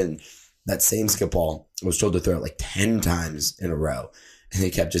happened. That same skip ball, I was told to throw it like 10 times in a row, and they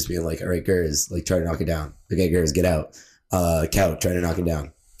kept just being like, all right, Gers, like, try to knock it down. Okay, Gers, get out. Cout, try to knock it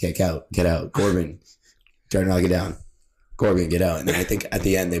down. Okay, Cout, get out. Corbin, try to knock it down. Corbin, get out. And then I think at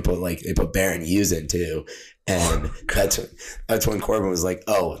the end they put Baron Hughes in too. And that's when Corbin was like,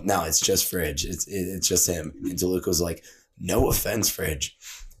 oh, no, it's just Fridge. It's just him. And DeLuca was like, no offense, Fridge.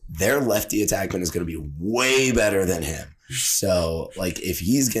 Their lefty attackman is going to be way better than him. So, like, if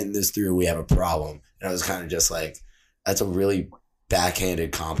he's getting this through, we have a problem. And I was kind of just like, that's a really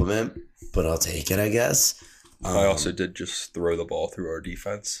backhanded compliment, but I'll take it, I guess. I also did just throw the ball through our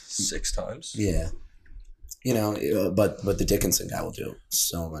defense 6 times. Yeah. But the Dickinson guy will do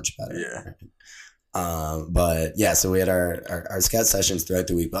so much better. Yeah. But yeah, so we had our scout sessions throughout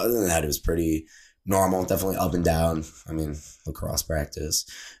the week. But other than that, it was pretty normal, definitely up and down. I mean, lacrosse practice.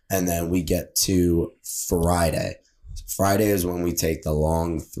 And then we get to Friday. Friday is when we take the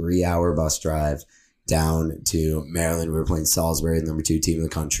long 3-hour bus drive down to Maryland. We were playing Salisbury, the number 2 team in the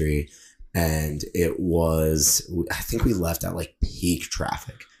country. And it was, I think we left at like peak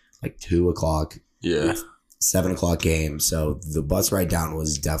traffic, like 2 o'clock. Yeah. 7 o'clock game. So the bus ride down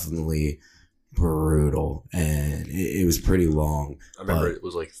was definitely brutal, and it was pretty long. I remember it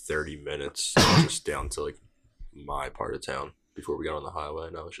was like 30 minutes just down to like my part of town before we got on the highway,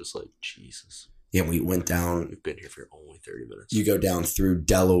 and I was just like, Jesus. Yeah, we went down. We've been here for only 30 minutes. You go down through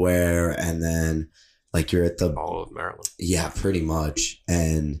Delaware, and then like you're at the all of Maryland. Yeah, pretty much.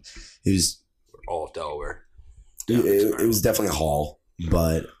 And it was all of Delaware. It was definitely a haul,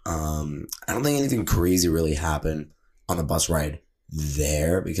 but I don't think anything crazy really happened on the bus ride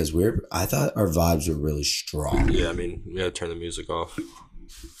there, because I thought our vibes were really strong. Yeah, I mean, we had to turn the music off.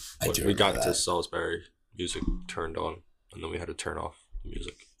 We got to Salisbury, music turned on, and then we had to turn off the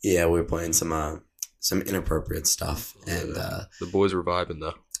music. Yeah, we were playing some inappropriate stuff, and the boys were vibing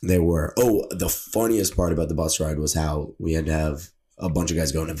though. They were. Oh, the funniest part about the bus ride was how we had to have a bunch of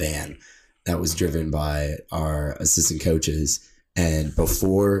guys go in a van that was driven by our assistant coaches. And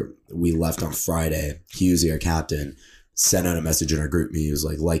before we left on Friday, Husey, our captain, sent out a message in our group. He was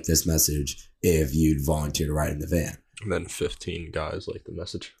like this message if you'd volunteer to ride in the van. And then 15 guys liked the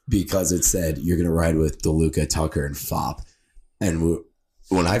message. Because it said, you're going to ride with DeLuca, Tucker, and Fop. And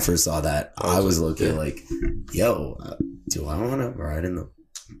when I first saw that, I was looking like, yo, do I want to ride in the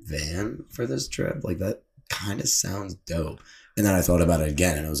van for this trip? Like, that kind of sounds dope. And then I thought about it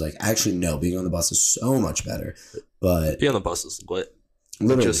again, and I was like, actually, no, being on the bus is so much better. But being on the bus is lit.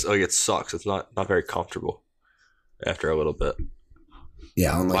 Literally. Just like it sucks. It's not very comfortable after a little bit.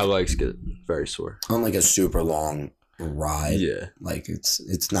 Yeah, on My like legs get very sore. on like a super long ride. Yeah. Like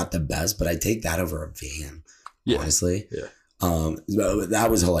it's not the best, but I take that over a van. Yeah. Honestly. Yeah. That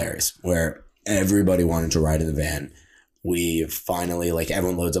was hilarious. Where everybody wanted to ride in the van. We finally like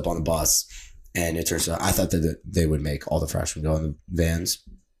everyone loads up on the bus, and it turns out I thought that they would make all the freshmen go in the vans.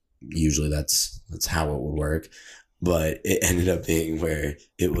 Usually that's how it would work, but it ended up being where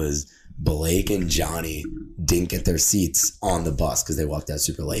it was Blake and Johnny didn't get their seats on the bus because they walked out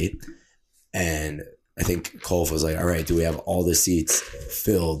super late, and I think Cole was like, "All right, do we have all the seats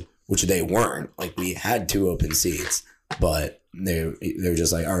filled?" Which they weren't. Like we had 2 open seats, but they were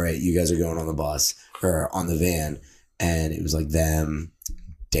just like, "All right, you guys are going on the bus or on the van," and it was like them,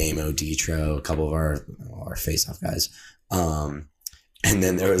 Damo, Detro, a couple of our face-off guys. And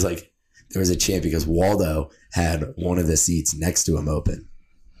then there was a chant because Waldo had one of the seats next to him open.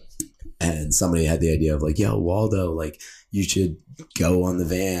 And somebody had the idea of like, yo, Waldo, like you should go on the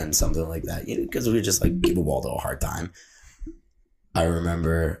van, something like that. You know, because we were just like giving Waldo a hard time. I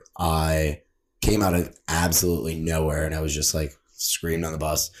remember I came out of absolutely nowhere and I was just like screaming on the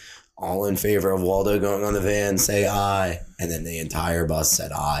bus, all in favor of Waldo going on the van, say aye. And then the entire bus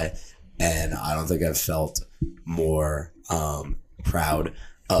said aye. And I don't think I've felt more proud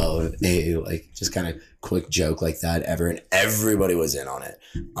of a like just kind of quick joke like that ever, and everybody was in on it.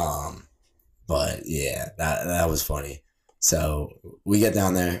 But yeah, that was funny. So we get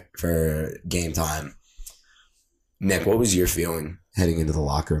down there for game time. Nick, what was your feeling heading into the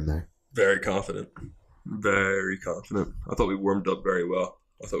locker room there? Very confident. Very confident. I thought we warmed up very well.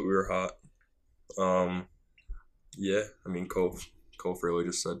 I thought we were hot. Yeah, I mean, Cole really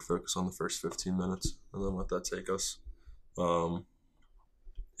just said focus on the first 15 minutes and then let that take us.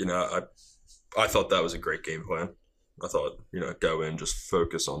 You know, I thought that was a great game plan. I thought, you know, go in, just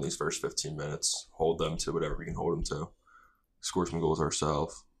focus on these first 15 minutes, hold them to whatever we can hold them to, score some goals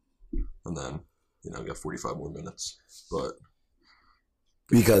ourselves, and then, you know, we got 45 more minutes. But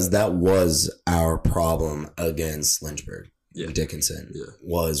because that was our problem against Lynchburg, Dickinson,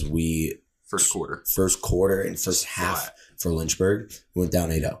 was we first quarter and first half for Lynchburg, we went down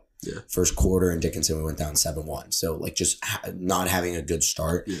 8-0. Yeah. First quarter in Dickinson, we went down 7-1. So, like, just not having a good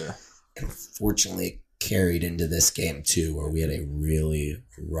start. Yeah. And unfortunately, it carried into this game, too, where we had a really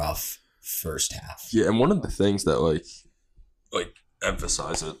rough first half. Yeah, and one of the things that, like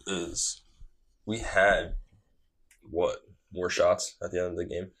emphasize it is we had, more shots at the end of the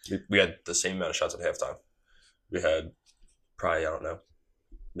game? We had the same amount of shots at halftime. We had probably, I don't know,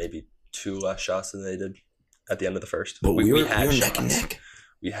 maybe 2 less shots than they did at the end of the first. But we were had neck and neck.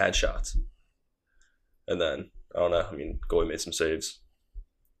 We had shots. And then, I don't know, I mean, goalie made some saves.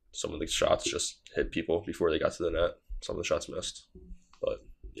 Some of the shots just hit people before they got to the net. Some of the shots missed. But,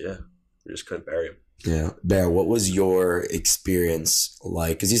 yeah, we just couldn't bury them. Yeah. Bear, what was your experience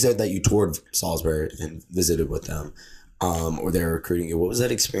like? Because you said that you toured Salisbury and visited with them, or they were recruiting you. What was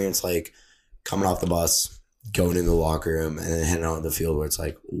that experience like coming off the bus, going into the locker room, and then heading out on the field where it's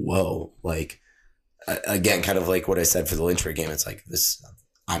like, whoa, like, again, kind of like what I said for the Lynchburg game, it's like, this,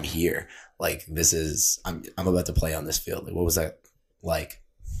 I'm here. Like, this is, I'm about to play on this field. Like, what was that like?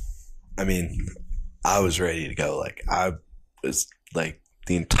 I mean, I was ready to go. Like, I was like,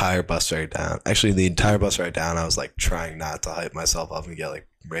 the entire bus ride down. Actually, the entire bus ride down, I was like trying not to hype myself up and get like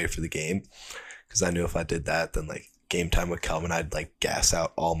ready for the game, because I knew if I did that, then like game time would come and I'd like gas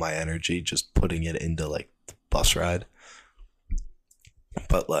out all my energy just putting it into like the bus ride.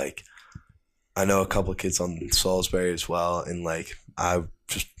 But like, I know a couple of kids on Salisbury as well, and like I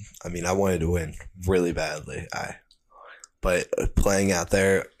wanted to win really badly. But playing out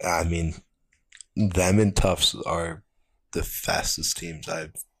there, I mean, them and Tufts are the fastest teams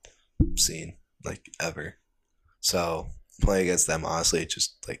I've seen like ever. So playing against them, honestly, it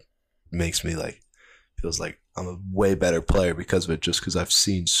just like makes me like feels like I'm a way better player because of it, just because I've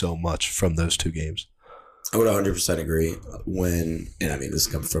seen so much from those 2 games. I would 100% agree. And I mean, this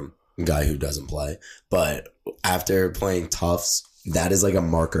comes from a guy who doesn't play, but after playing Tufts, that is like a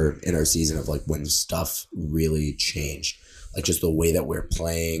marker in our season of like when stuff really changed. Like just the way that we're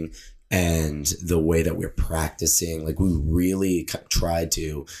playing and the way that we're practicing. Like we really tried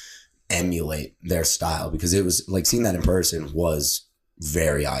to emulate their style, because it was like seeing that in person was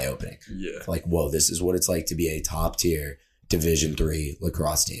very eye-opening. Yeah. Like, whoa, this is what it's like to be a top-tier Division III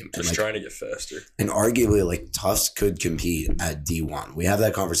lacrosse team. Just like, trying to get faster. And arguably, like, Tufts could compete at D1. We have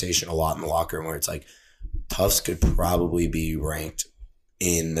that conversation a lot in the locker room where it's like, Tufts could probably be ranked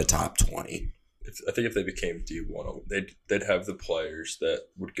in the top 20. I think if they became D1, they'd have the players that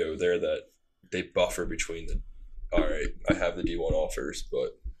would go there, that they buffer between the all right, I have the D1 offers,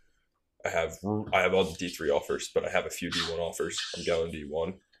 but I have all the D3 offers, but I have a few D1 offers. I'm going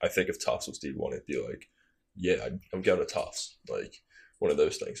D1. I think if Tufts was D1, it'd be like, yeah, I'm going to Tufts. Like one of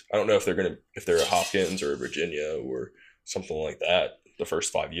those things. I don't know if they're a Hopkins or a Virginia or something like that the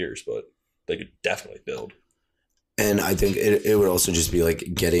first 5 years, but they could definitely build. And I think it would also just be like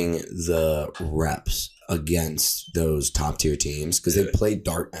getting the reps against those top tier teams because they played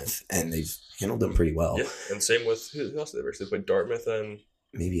Dartmouth and they've handled them pretty well. Yeah, and same with who else did they verse? They played Dartmouth and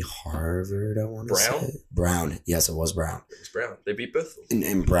maybe Harvard, I want to Brown? say. Brown. Yes, it was Brown. it was Brown. They beat both of them.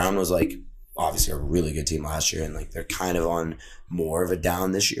 And Brown was like obviously a really good team last year and like they're kind of on more of a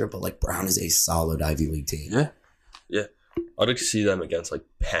down this year, but like Brown is a solid Ivy League team. Yeah. I'd like to see them against like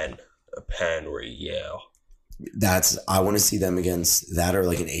Penn. A Penn or a Yale. I want to see them against that or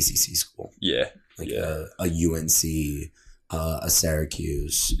like an ACC school. Yeah. Like Yeah. a UNC, a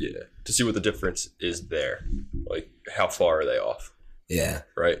Syracuse. Yeah. To see what the difference is there. Like how far are they off? Yeah.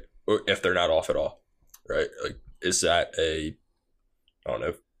 Right? Or if they're not off at all. Right? Like is that a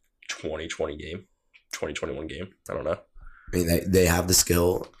 2020 game? 2021 game? I don't know. I mean, they have the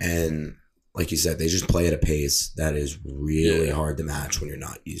skill, and like you said, they just play at a pace that is really hard to match when you're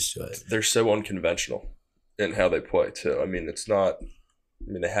not used to it. They're so unconventional in how they play too. I mean,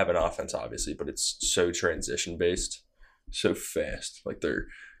 they have an offense obviously, but it's so transition based, so fast. Like they're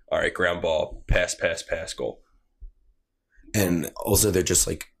all right, ground ball, pass, goal. And also, they're just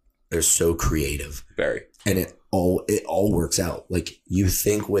like they're so creative, Very. and it all works out. Like you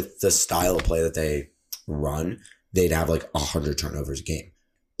think with the style of play that they run, they'd have like 100 turnovers a game.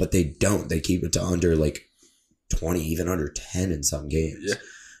 But they don't. They keep it to under like 20, even under 10 in some games. Yeah.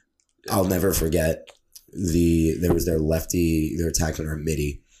 I'll never forget there was their lefty, their attackman or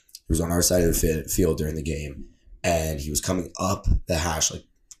midi. He was on our side of the field during the game, and he was coming up the hash like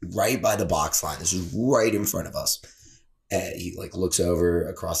right by the box line. This is right in front of us. And he like looks over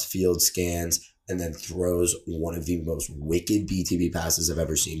across the field, scans, and then throws one of the most wicked BTB passes I've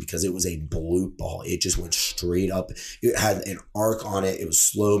ever seen because it was a bloop ball. It just went straight up. It had an arc on it. It was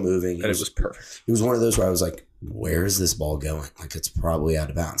slow moving. And it was perfect. It was one of those where I was like, where is this ball going? Like it's probably out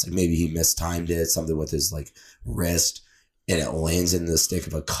of bounds. Like maybe he mistimed it, something with his like wrist, and it lands in the stick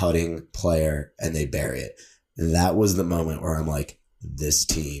of a cutting player and they bury it. And that was the moment where I'm like, this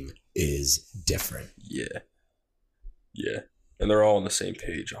team is different. Yeah. Yeah. And they're all on the same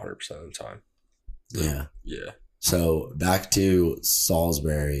page 100% of the time. Yeah. Yeah. So back to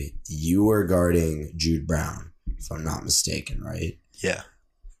Salisbury, you were guarding Jude Brown, if I'm not mistaken, right? Yeah.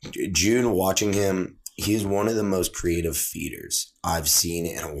 Jude, watching him, he's one of the most creative feeders I've seen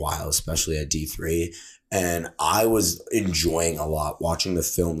in a while, especially at D3. And I was enjoying a lot watching the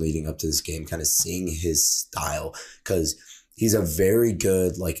film leading up to this game, kind of seeing his style because he's a very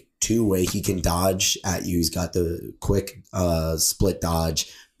good like two-way. He can dodge at you. He's got the quick split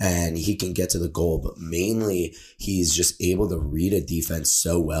dodge and he can get to the goal, but mainly he's just able to read a defense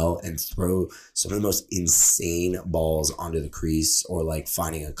so well and throw some of the most insane balls onto the crease or like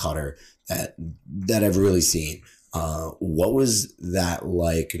finding a cutter that I've really seen. What was that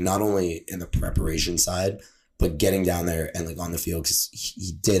like, not only in the preparation side, but getting down there and like on the field? Because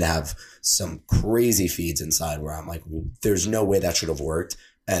he did have some crazy feeds inside where I'm like, well, there's no way that should have worked.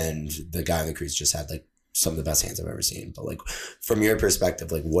 And the guy on the crease just had like some of the best hands I've ever seen. But like from your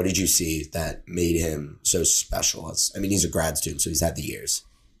perspective, like what did you see that made him so special? I mean, he's a grad student, so he's had the years.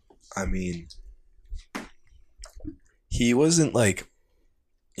 I mean, he wasn't like,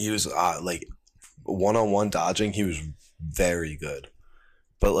 he was like one-on-one dodging. He was very good.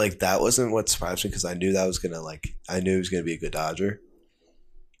 But like that wasn't what surprised me because I knew that was going to I knew he was going to be a good dodger.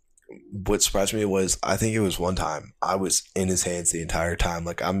 What surprised me was I think it was one time I was in his hands the entire time.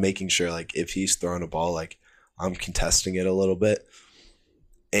 Like I'm making sure like if he's throwing a ball, like I'm contesting it a little bit.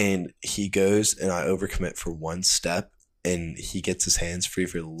 And he goes and I overcommit for one step and he gets his hands free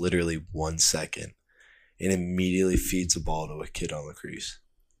for literally 1 second and immediately feeds the ball to a kid on the crease.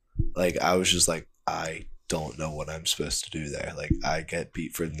 Like I was just like, I don't know what I'm supposed to do there. Like I get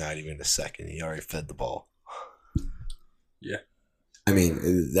beat for not even a second. He already fed the ball. Yeah. I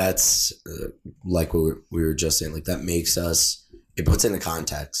mean, that's like what we were just saying. Like that makes us, it puts into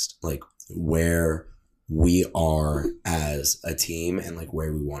context like where we are as a team and like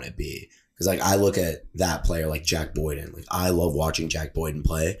where we want to be. Because like I look at that player like Jack Boyden. Like I love watching Jack Boyden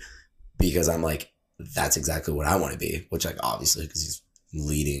play because I'm like, that's exactly what I want to be. Which like obviously because he's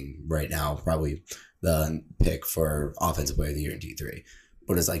leading right now, probably the pick for offensive player of the year in D3.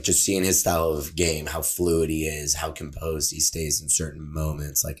 But it's like just seeing his style of game, how fluid he is, how composed he stays in certain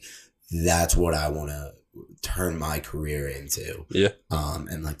moments. Like that's what I want to turn my career into. Yeah.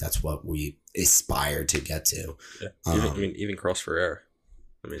 And like that's what we aspire to get to. Yeah. Even Cross Ferreira.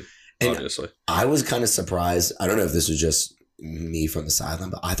 I mean, And obviously. I was kind of surprised. I don't know if this was just me from the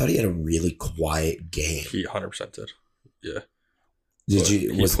sideline, but I thought he had a really quiet game. He 100% did. Yeah. Did But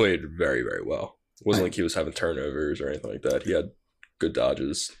you? He Was played very, very well. It wasn't like he was having turnovers or anything like that. He had good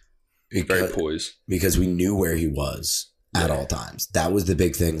dodges, very because, poised. because we knew where he was at all times. That was the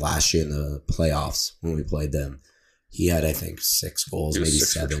big thing last year in the playoffs when we played them. He had, I think, 6 goals, He was maybe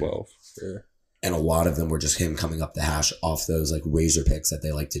 6 7. for 12. Yeah. And a lot of them were just him coming up the hash off those like razor picks that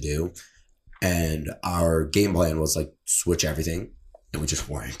they like to do. And our game plan was like switch everything, and we just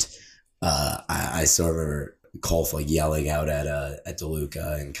weren't. I still remember Kolf like yelling out at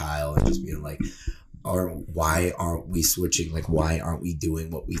DeLuca and Kyle and just being like, why aren't we switching? Like, why aren't we doing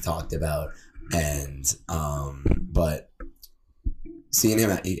what we talked about? And but seeing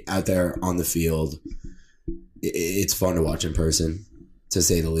him out there on the field, it's fun to watch in person, to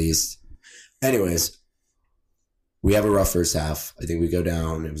say the least. Anyways, we have a rough first half. I think we go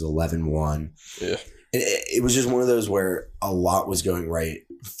down. It was 11-1. Yeah. It was just one of those where a lot was going right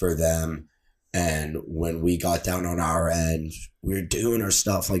for them. And when we got down on our end, we were doing our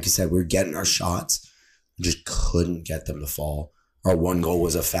stuff. Like you said, we were getting our shots. We just couldn't get them to fall. Our one goal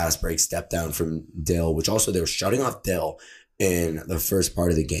was a fast break step down from Dill, which also they were shutting off Dill in the first part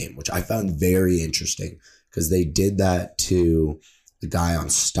of the game, which I found very interesting because they did that to the guy on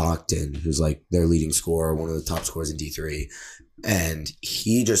Stockton, who's like their leading scorer, one of the top scorers in D3. And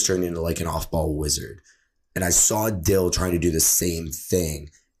he just turned into like an off-ball wizard. And I saw Dill trying to do the same thing.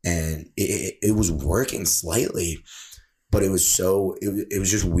 And it was working slightly, but it was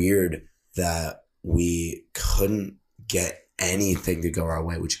just weird that we couldn't get anything to go our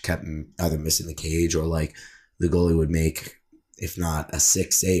way, which kept either missing the cage or like the goalie would make, if not a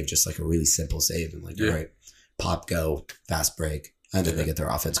sick save, just like a really simple save. And like, all right, pop, go, fast break. And then they get their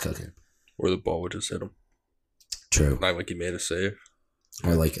offense cooking. Or the ball would just hit him. True. Not like he made a save.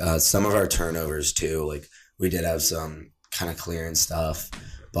 Or like some of our turnovers too. Like we did have some kind of clearance stuff.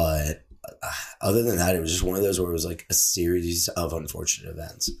 But other than that, it was just one of those where it was like a series of unfortunate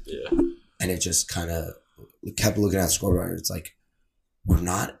events. Yeah. And it just kind of kept looking at the scoreboard. It's like, we're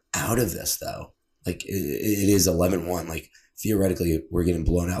not out of this though. Like it is 11-1. Like theoretically we're getting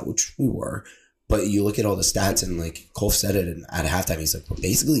blown out, which we were. But you look at all the stats and like Kolf said it and at halftime, he's like, we're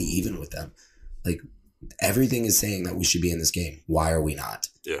basically even with them. Like everything is saying that we should be in this game. Why are we not?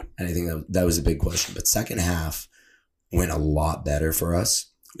 Yeah. And I think that was a big question. But second half went a lot better for us.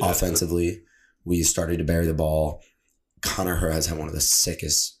 Yeah, offensively, we started to bury the ball. Connor Herrera had one of the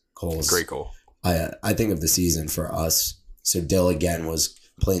sickest goals. Great goal. I think of the season for us. So Dill again was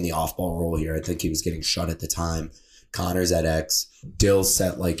playing the off-ball role here. I think he was getting shut at the time. Connor's at X. Dill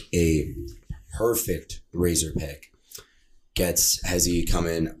set like a perfect razor pick. Gets Hezzy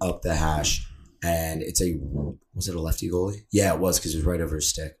coming up the hash. And was it a lefty goalie? Yeah, it was because it was right over his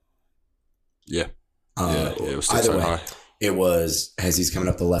stick. Yeah. It was either way. high. It was as he's coming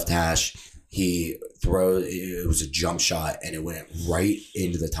up the left hash, he throws. It was a jump shot, and it went right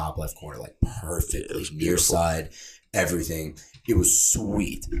into the top left corner, like perfectly near side, everything. It was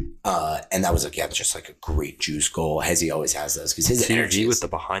sweet, and that was again just like a great juice goal. Hezzy always has those because his energy with the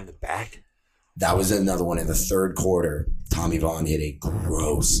behind the back. That was another one in the third quarter. Tommy Vaughn hit a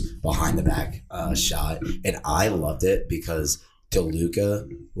gross behind the back shot, and I loved it because DeLuca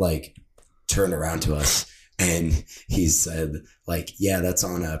like turned around to us. And he said, like, yeah, that's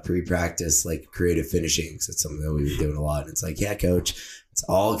on a pre-practice, like, creative finishing. So it's something that we were doing a lot. And it's like, yeah, coach, it's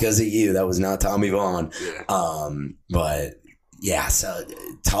all because of you. That was not Tommy Vaughn. Yeah. But, yeah, so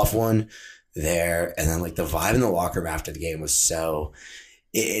tough one there. And then, like, the vibe in the locker room after the game was so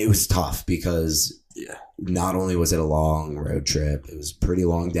 – it was tough because not only was it a long road trip, it was a pretty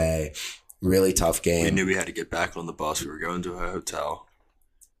long day, really tough game. We knew we had to get back on the bus. We were going to a hotel.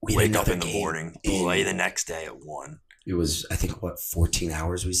 We wake up in the morning, play the next day at 1. It was, I think, 14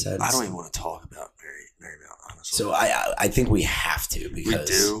 hours we said? I don't even want to talk about Marymount, honestly. So I think we have to because...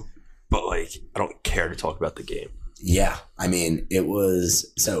 We do, but, like... I don't care to talk about the game. Yeah. I mean, it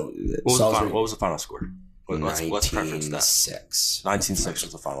was... So, what was the final score? Let's preference that. 19-6. 19-6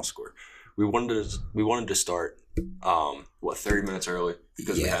 was the final score. We wanted to start, 30 minutes early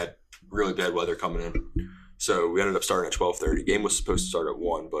because we had really bad weather coming in. So we ended up starting at 12:30. Game was supposed to start at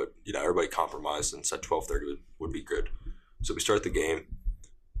 1, but everybody compromised and said 12:30 would be good. So we start the game.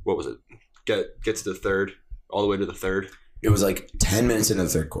 What was it? Get to the third, all the way to the third. It was like 10 minutes into the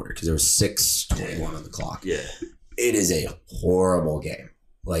third quarter because there was 6:21 on the clock. Yeah. It is a horrible game.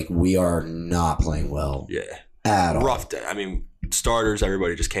 Like, we are not playing well. Yeah. At all. Rough day. I mean, starters,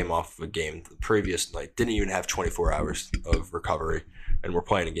 everybody just came off of a game the previous night, didn't even have 24 hours of recovery, and we're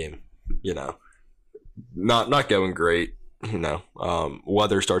playing a game, not going great.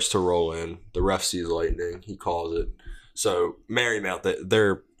 Weather starts to roll in. The ref sees lightning. He calls it. So Marymount,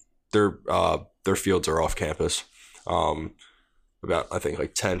 their fields are off campus, about I think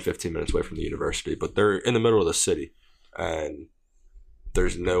like 10, 15 minutes away from the university, but they're in the middle of the city, and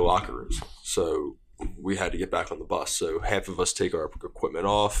there's no locker rooms. So we had to get back on the bus. So half of us take our equipment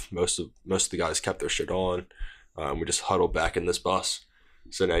off. Most of the guys kept their shit on. We just huddled back in this bus.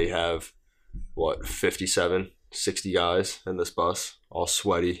 So now you have 57, 60 guys in this bus, all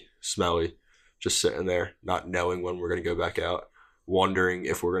sweaty, smelly, just sitting there, not knowing when we're going to go back out, wondering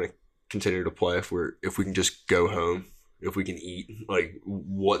if we're going to continue to play, if we can just go home, if we can eat, like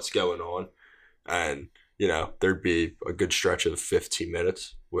what's going on. And there'd be a good stretch of 15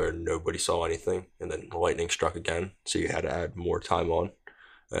 minutes where nobody saw anything, and then the lightning struck again, so you had to add more time on,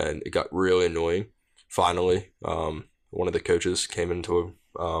 and it got really annoying. Finally, one of the coaches came into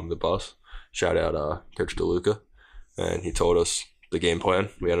the bus. Shout out Coach DeLuca, and he told us the game plan.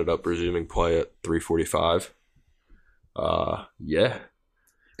 We ended up resuming play at 3:45. Yeah.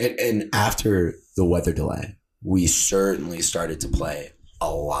 And after the weather delay, we certainly started to play a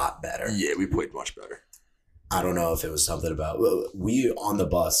lot better. Yeah, we played much better. I don't know if it was something about we on the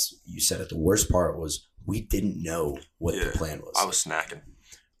bus. You said it. The worst part was we didn't know what the plan was. I was snacking.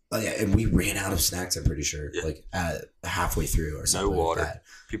 Oh, yeah, and we ran out of snacks. I'm pretty sure, like at halfway through or something. No water. Like that.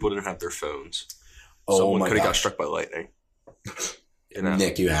 People didn't have their phones. Oh, Someone my could have got gosh. struck by lightning.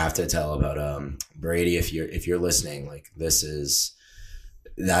 Nick, you have to tell about Brady if you're listening. Like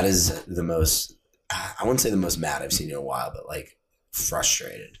that is the most. I wouldn't say the most mad I've seen in a while, but like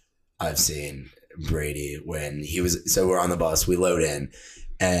frustrated I've seen Brady when he was. So we're on the bus, we load in,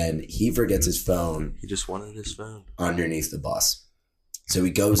 and he forgets his phone. He just wanted his phone underneath the bus. So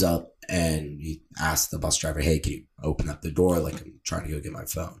he goes up and he asks the bus driver, "Hey, can you open up the door? Like I'm trying to go get my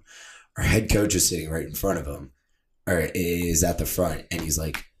phone." Our head coach is sitting right in front of him, or is at the front, and he's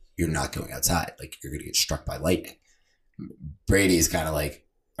like, "You're not going outside. Like you're gonna get struck by lightning." Brady's kind of like,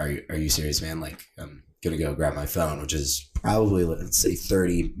 "Are you serious, man? Like I'm gonna go grab my phone, which is probably let's say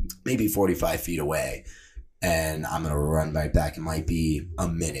 30, maybe 45 feet away, and I'm gonna run right back. It might be a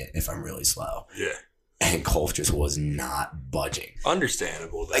minute if I'm really slow." Yeah. And Colf just was not budging.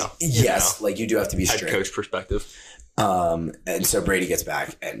 Understandable, though. Yes, like you do have to be Head strict. coach perspective. And so Brady gets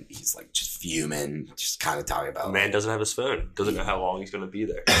back and he's like just fuming, just kind of talking about Man doesn't have his phone. Doesn't know how long he's going to be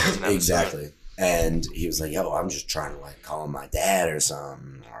there. Doesn't have his phone. exactly. And he was like, "Yo, I'm just trying to like call my dad or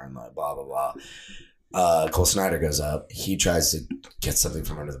something," or like blah blah blah. Cole Snyder goes up. He tries to get something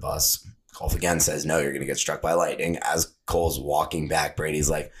from under the bus. Colf again says, "No, you're gonna get struck by lightning." As Cole's walking back, Brady's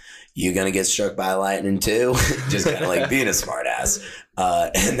like, "You gonna get struck by lightning too?" Just kind of like being a smart ass.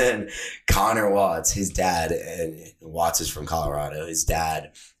 And then Connor Watts, his dad, and Watts is from Colorado, his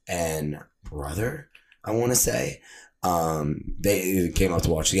dad and brother, I want to say, they came out to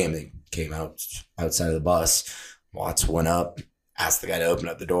watch the game. They came outside of the bus. Watts went up, asked the guy to open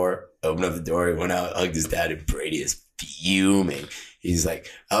up the door. Opened up the door. He went out, hugged his dad, and Brady is fuming. He's like,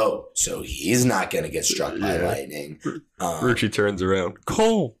 "Oh, so he's not going to get struck by lightning." Richie turns around.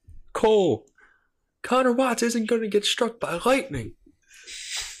 Cole, Connor Watts isn't going to get struck by lightning.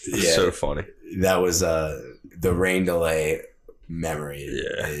 It's so funny. That was the rain delay memory.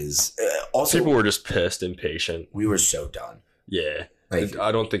 Yeah. Is also People were just pissed, impatient. we were so done. Yeah. Like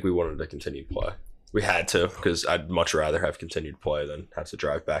I don't think we wanted to continue play. We had to, because I'd much rather have continued play than have to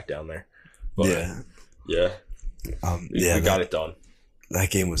drive back down there. But yeah. We got it done. That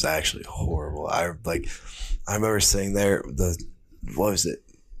game was actually horrible. I remember sitting there. What was it?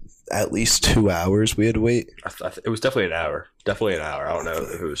 At least 2 hours we had to wait. It was definitely an hour. Definitely an hour. I don't know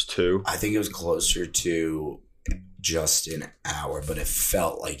if it was 2. I think it was closer to just an hour, but it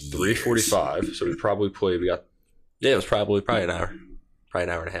felt like 3:45. So we probably played. It was probably an hour. Probably an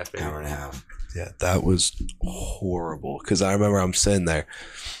hour and a half. Maybe. hour and a half. Yeah, that was horrible. Because I remember I'm sitting there.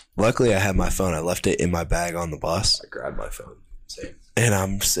 Luckily, I had my phone. I left it in my bag on the bus. I grabbed my phone. Same. And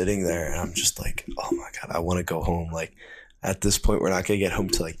I'm sitting there, and I'm just like, "Oh my god, I want to go home." Like, at this point, we're not gonna get home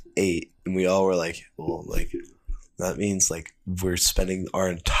till like 8, and we all were like, "Well, like that means like we're spending our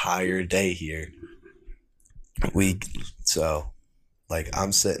entire day here."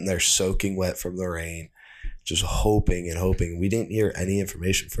 I'm sitting there soaking wet from the rain, just hoping and hoping. We didn't hear any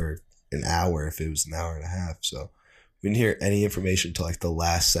information for an hour if it was an hour and a half. So we didn't hear any information till like the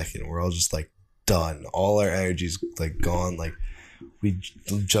last second. We're all just like done. All our energy's like gone. Like we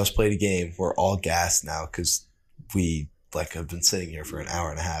just played a game. We're all gassed now because we like have been sitting here for an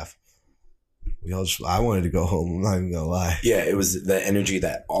hour and a half. I wanted to go home. I'm not even gonna lie. Yeah, it was the energy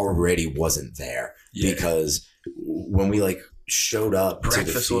that already wasn't there Yeah. because when we like showed up to the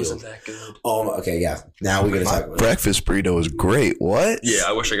Breakfast field, wasn't that good. oh, okay, yeah. Now we're gonna My talk about it. breakfast burrito was great. What? Yeah,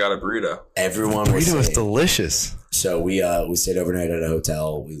 I wish I got a burrito. Everyone was Burrito was saying, delicious. so we stayed overnight at a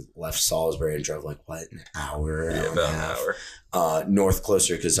hotel. We left Salisbury and drove like what, an hour, Yeah, hour and a about an half, hour. north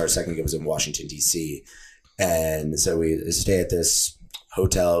closer because our second game was in Washington D.C. And so we stay at this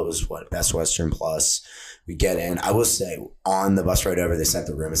hotel. It was what, Best Western Plus. We get in. I will say on the bus ride over, they sent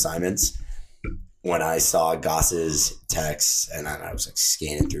the room assignments. When I saw Goss's text and I was like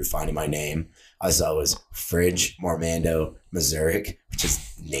scanning through, finding my name, I saw it was Fridge, Mormando, Mazurek, which is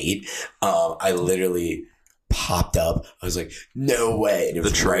Nate. I literally popped up. I was like, no way. And it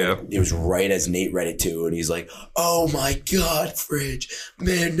was The trio. Right, it was right as Nate read it too. And he's like, oh my God, Fridge,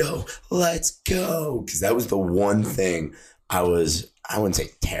 Mando, let's go. Because that was the one thing I wouldn't say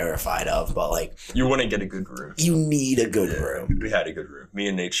terrified of, but like, You want to get a good room. you need a good room. We had a good room. Me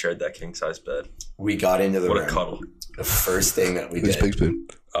and Nate shared that king size bed. We got into the What room. a cuddle. The first thing that we Who's did. Big Spoon?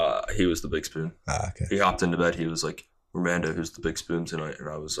 He was the big spoon. Okay. He hopped into bed. He was like, Romando, who's the big spoon tonight? And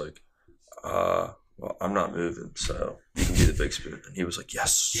I was like, well, I'm not moving, so you can be the big spoon. And he was like,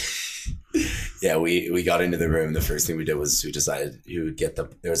 yes. Yeah, we got into the room. The first thing we did was we decided you would get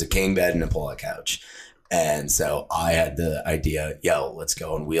there was a king bed and a pull-out couch. And so I had the idea, let's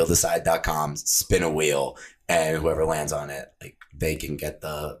go on wheeldeside.com, spin a wheel, and whoever lands on it, like they can get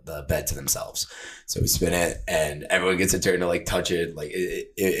the bed to themselves. So we spin it and everyone gets a turn to like touch it. Like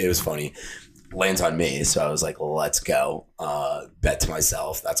it was funny. Lands on me. So I was like, let's go. Bet to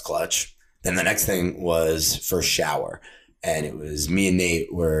myself. That's clutch. Then the next thing was first shower. And it was me and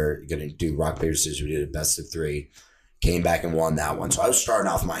Nate were going to do rock, paper, scissors. We did a best of 3. Came back and won that one. So I was starting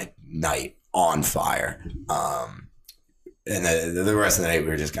off my night on fire. And the rest of the night, we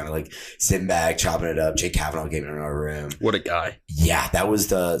were just kind of like sitting back, chopping it up. Jake Kavanaugh came in our room. What a guy. Yeah, that was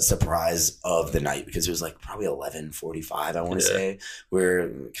the surprise of the night because it was like probably 11:45, I want to say. We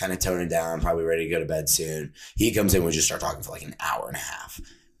are kind of toning down, probably ready to go to bed soon. He comes in, we just start talking for like an hour and a half.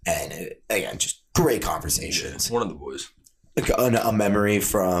 And again, just great conversations. One of the boys. Like a memory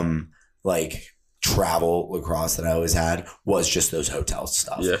from like travel lacrosse that I always had was just those hotel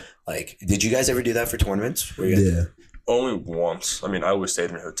stuff. Yeah. Like, did you guys ever do that for tournaments? Were you guys- Yeah. Only once. I mean, I always stayed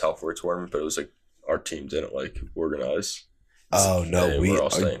in a hotel for a tournament, but it was like our team didn't like organize. Oh no, Hey, we're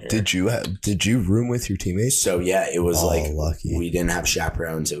all staying here. Did you room with your teammates? So yeah, it was like lucky. we didn't have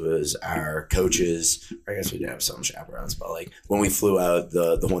chaperones. It was our coaches. I guess we did have some chaperones, but like when we flew out,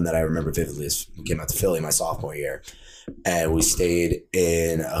 the one that I remember vividly is we came out to Philly my sophomore year, and we stayed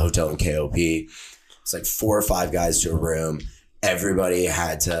in a hotel in KOP. It's like 4 or 5 guys to a room. Everybody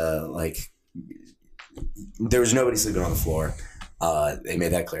had to like. There was nobody sleeping on the floor. They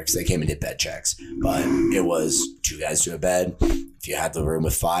made that clear because they came and did bed checks. But it was 2 guys to a bed. If you had the room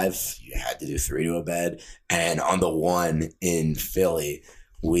with 5, you had to do 3 to a bed. And on the one in Philly,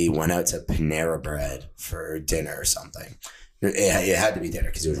 we went out to Panera Bread for dinner or something. It had to be dinner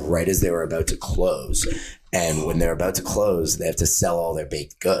because it was right as they were about to close. And when they're about to close, they have to sell all their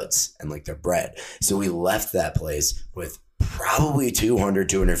baked goods and like their bread. So we left that place with probably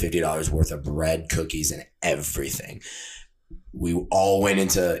 $250 worth of bread, cookies, and everything. We all went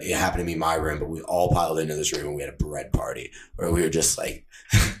into, it happened to be my room, but we all piled into this room and we had a bread party where we were just like,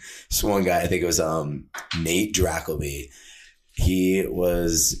 this one guy, I think it was Nate Drackleby. He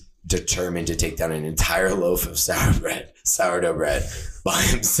was determined to take down an entire loaf of sourdough bread by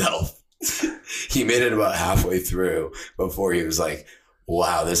himself. He made it about halfway through before he was like,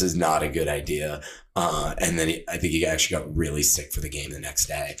 wow, this is not a good idea. And then I think he actually got really sick for the game the next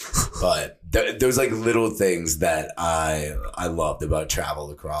day. But there's like little things that I loved about travel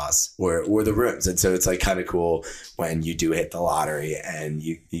lacrosse were the rooms. And so it's like kind of cool when you do hit the lottery and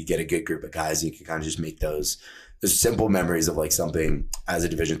you get a good group of guys, you can kind of just make those simple memories of like something as a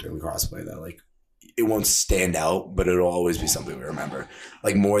Division III lacrosse player that like it won't stand out, but it'll always be something we remember.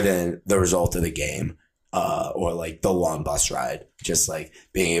 Like more than the result of the game. Or like the long bus ride, just like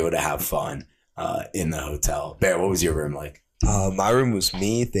being able to have fun in the hotel. Bear, what was your room like? My room was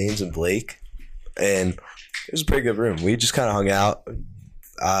me, Thames, and Blake, and it was a pretty good room. We just kind of hung out.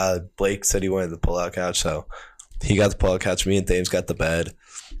 Blake said he wanted the pull-out couch, so he got the pull-out couch. Me and Thames got the bed.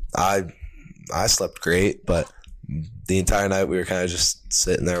 I slept great, but the entire night we were kind of just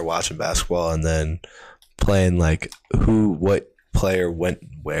sitting there watching basketball and then playing like what player went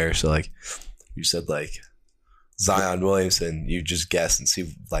where. So like. You said like Zion Williamson. You just guess and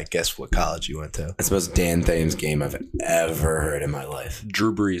see, like, guess what college you went to. That's the most Dan Thames game I've ever heard in my life.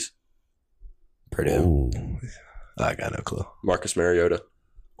 Drew Brees, Purdue, Ooh. I got no clue. Marcus Mariota.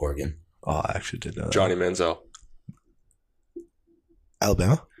 Oregon. Oh, I actually did know that. Johnny Manziel.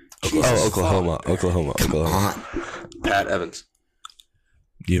 Alabama? Jesus Oklahoma. fuck, Oklahoma. Come Oklahoma. on. Pat Evans.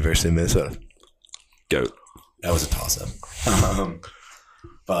 University of Minnesota. Goat. That was a toss-up.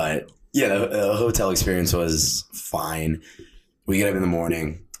 But yeah, the hotel experience was fine. We get up in the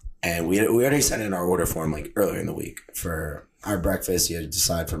morning, and we already sent in our order form like earlier in the week for our breakfast. You had to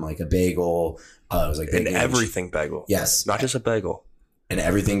decide from like a bagel. It was like An bacon, egg, everything bagel. yes, Not just a bagel. an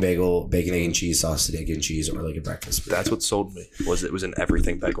everything bagel, bacon, egg, and cheese, sausage, egg, and cheese, or like a breakfast. That's what sold me. Was it was an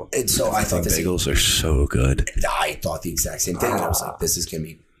everything bagel. And so I thought this. Bagels are so good. I thought the exact same thing. And I was like, this is gonna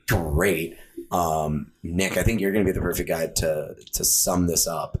be great. Nick, I think you're gonna be the perfect guy to sum this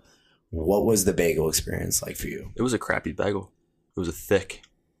up. What was the bagel experience like for you? It was a crappy bagel. It was a thick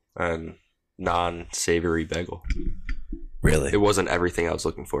and non-savory bagel. Really? It wasn't everything I was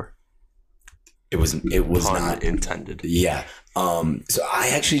looking for. It was Pun not. intended. Yeah. So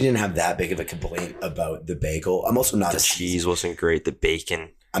I actually didn't have that big of a complaint about the bagel. I'm also not The a cheese wasn't great. The bacon.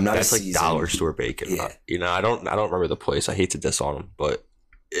 I'm not That's a like seasoned- dollar store bacon. Yeah. You know, I don't remember the place. I hate to diss on them, but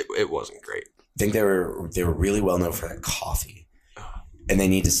it wasn't great. I think they were really well known for that coffee, and they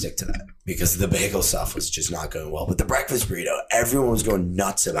need to stick to that because the bagel stuff was just not going well. But the breakfast burrito, everyone was going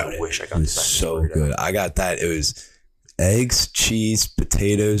nuts about I it. wish I got It the was best so burrito. good. I got that. It was eggs, cheese,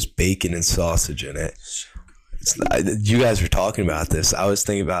 potatoes, bacon, and sausage in it. You guys were talking about this. I was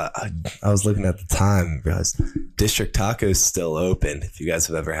thinking about, I was looking at the time and realized District Taco's still open. If you guys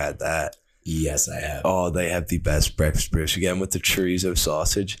have ever had that. Yes, I have. Oh, they have the best breakfast burritos. Again, with the chorizo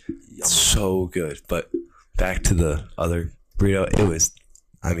sausage. So good. But back to the other burrito.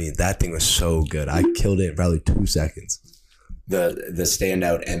 That thing was so good. I killed it in probably 2 seconds. The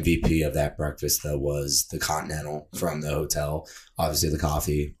standout MVP of that breakfast though was the Continental from the hotel. Obviously, the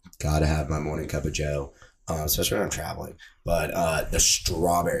coffee. Gotta have my morning cup of Joe. Especially when I'm traveling. But the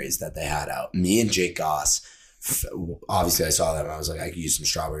strawberries that they had out. Me and Jake Goss, obviously I saw them. I was like, I could use some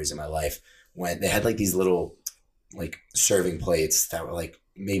strawberries in my life. When they had like these little like serving plates that were like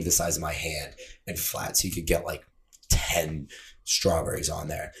maybe the size of my hand and flat, so you could get like 10 strawberries on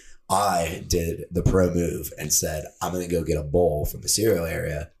there. I did the pro move and said, I'm going to go get a bowl from the cereal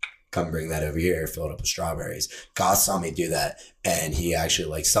area. Come bring that over here, fill it up with strawberries. Goss saw me do that, and he actually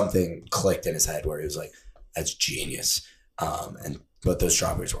like something clicked in his head where he was like, that's genius. But those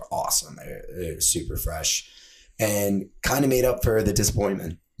strawberries were awesome. They're super fresh and kind of made up for the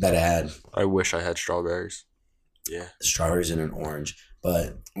disappointment that I had. I wish I had strawberries. Yeah. Strawberries and an orange.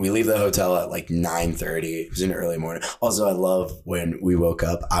 But we leave the hotel at like 9:30. It was an early morning. Also, I love when we woke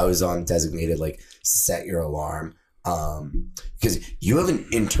up. I was on designated like set your alarm because you have an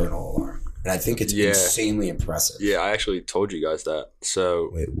internal alarm. And I think it's Yeah. insanely impressive. Yeah, I actually told you guys that. So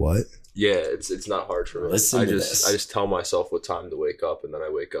Wait, what? yeah, it's not hard for me. Listen I to just this. I just tell myself what time to wake up, and then I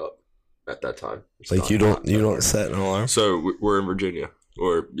wake up at that time. It's Like not- you not that don't hard. set an alarm? So we're in Virginia,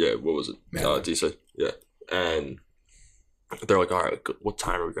 or yeah, what was it? Maryland. DC. Yeah, and they're like, all right, what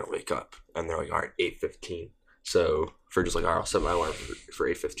time are we gonna wake up? And they're like, all right, 8:15. So for just like, all right, I'll set my alarm for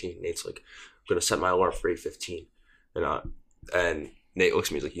 8:15. Nate's like, I'm gonna set my alarm for 8:15, and Nate looks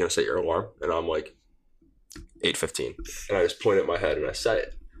at me, he's like, you gonna set your alarm? And I'm like, 8:15, and I just point at my head and I set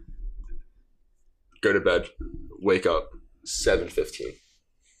it. Go to bed, wake up 7:15,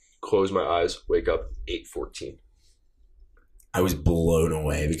 close my eyes, wake up 8:14. I was blown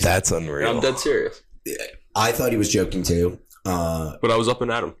away because That's And unreal. I'm dead serious. I thought he was joking too. But I was up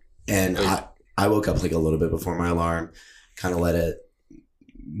and at him. And Like- I woke up like a little bit before my alarm, kind of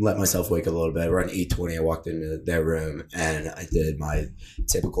let myself wake up a little bit. Around 8:20, I walked into their room and I did my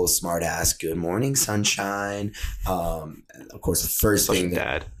typical smart ass, good morning, sunshine. Of course, the first Such a thing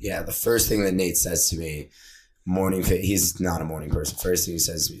dad. the first thing that Nate says to me, he's not a morning person. First thing he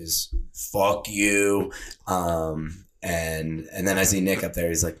says to me is, fuck you. And then I see Nick up there.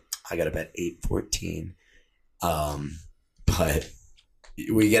 He's like, I got up at 8:14. But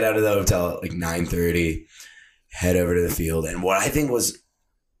we get out of the hotel at like 9:30, head over to the field. And what I think was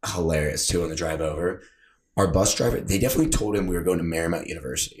hilarious too on the drive over, our bus driver, they definitely told him we were going to Marymount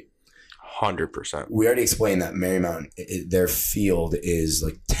University. 100%. We already explained that Marymount, their field is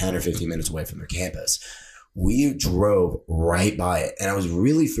like 10 or 15 minutes away from their campus. We drove right by it, and I was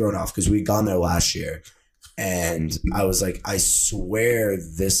really thrown off because we'd gone there last year. And I was like, I swear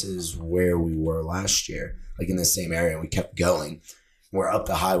this is where we were last year, like in the same area. And we kept going. We're up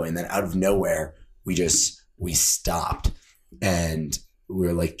the highway, and then out of nowhere, we stopped. And we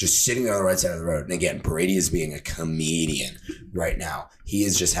were like just sitting there on the right side of the road. And again, Brady is being a comedian right now. He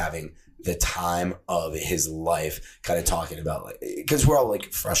is just having the time of his life, kind of talking about, like, because we're all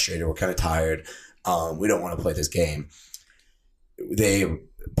like frustrated. We're kind of tired. We don't want to play this game.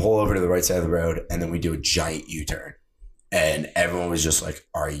 pull over to the right side of the road, and then we do a giant U-turn. And everyone was just like,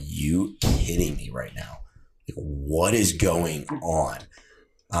 are you kidding me right now? Like, what is going on?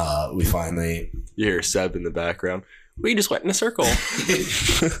 We finally... You hear Seb in the background. We just went in a circle. I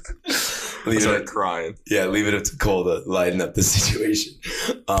started crying. Yeah, leave it up to Cole to lighten up the situation.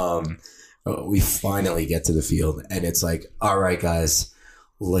 We finally get to the field, and it's like, all right, guys,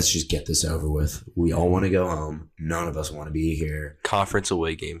 let's just get this over with. We all want to go home. None of us want to be here. Conference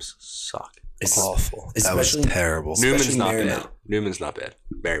away games suck. It's awful. That was especially- terrible. Newman's not Marymount. bad. Newman's not bad.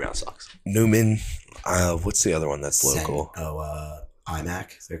 Marymount sucks. Newman. What's the other one that's local?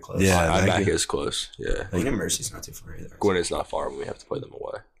 IMAC. They're close. Yeah. I'm that back good. is close. Yeah. I think Mercy's not too far either. Gwynn is not far, but we have to play them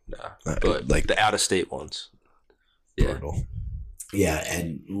away. Nah. But like- the out of state ones. Yeah. Brutal. Yeah,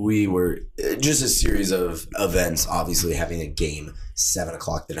 and we were just a series of events, obviously having a game 7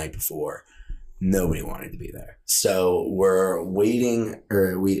 o'clock the night before. Nobody wanted to be there. So we're waiting,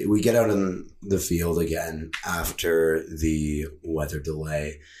 or we get out in the field again after the weather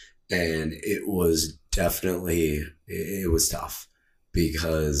delay. And it was definitely, it was tough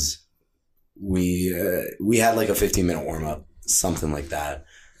because we had like a 15-minute warm up, something like that.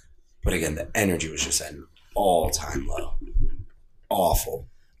 But again, the energy was just at an all-time low. Awful.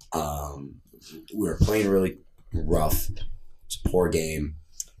 We were playing really rough. It's a poor game.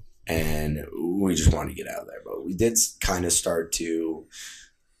 And we just wanted to get out of there. But we did kind of start to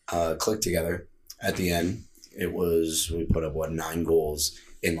click together at the end. We put up, 9 goals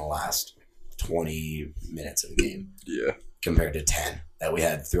in the last 20 minutes of the game. Yeah. Compared to 10 that we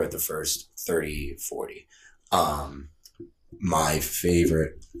had throughout the first 30, 40. My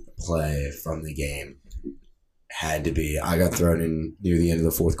favorite play from the game had to be, I got thrown in near the end of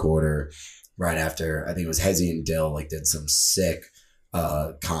the fourth quarter, right after, I think it was Hezzy and Dill, like did some sick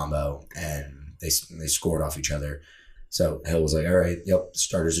combo, and they scored off each other. So Hill was like, all right, yep,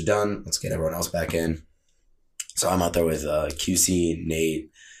 starters are done. Let's get everyone else back in. So I'm out there with QC,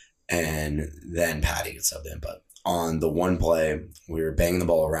 Nate, and then Patty gets subbed in. But on the one play, we were banging the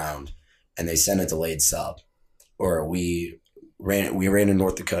ball around, and they sent a delayed sub. Or we ran in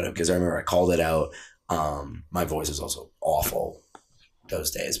North Dakota, because I remember I called it out. My voice was also awful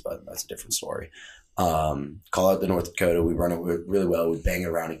those days, but that's a different story. Call out the North Dakota. We run it really well. We bang it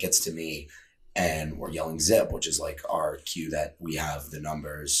around. It gets to me, and we're yelling zip, which is like our cue that we have the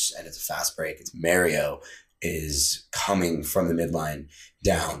numbers, and it's a fast break. It's Mario is coming from the midline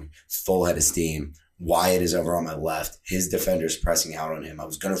down, full head of steam. Wyatt is over on my left. His defender's pressing out on him. I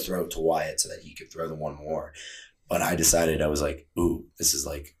was going to throw it to Wyatt so that he could throw the one more. But I decided, I was like, ooh, this is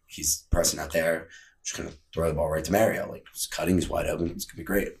like, he's pressing out there. I'm just going to throw the ball right to Mario. Like, he's cutting, he's wide open. It's going to be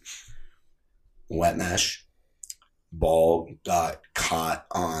great. Wet mesh. Ball got caught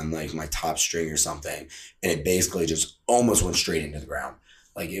on like my top string or something. And it basically just almost went straight into the ground.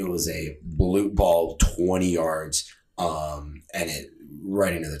 Like, it was a blue ball, 20 yards, and it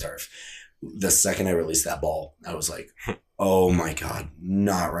right into the turf. The second I released that ball, I was like, oh my God,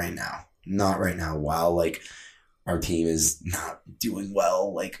 not right now. Not right now. Wow, like, our team is not doing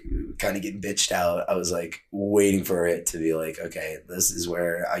well, like, kind of getting bitched out. I was like waiting for it to be like, okay, this is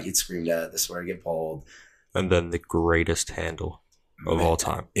where I get screamed at. This is where I get pulled. And then the greatest handle of all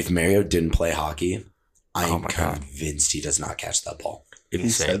time. If Mario didn't play hockey, I am my God. convinced he does not catch that ball. He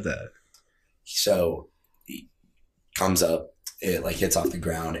Insane. said that. So he comes up, it like hits off the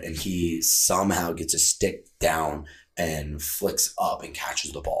ground, and he somehow gets a stick down and flicks up and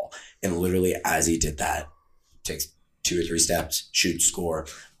catches the ball. And literally as he did that, takes 2 or 3 steps, shoots, score.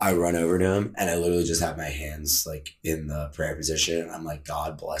 I run over to him, and I literally just have my hands like in the prayer position. I'm like,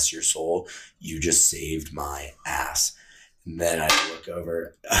 God bless your soul. You just saved my ass. And then I look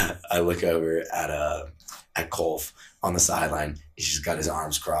over at Kolf on the sideline. He's just got his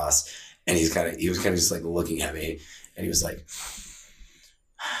arms crossed, and he was kind of just like looking at me, and he was like,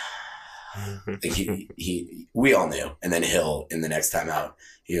 we all knew. And then Hill, in the next time out,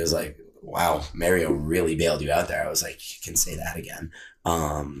 he was like, wow, Mario really bailed you out there. I was like, you can say that again.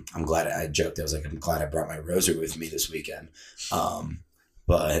 I'm glad I joked. I was like, I'm glad I brought my rosary with me this weekend.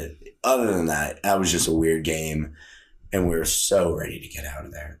 But other than that, that was just a weird game. And we were so ready to get out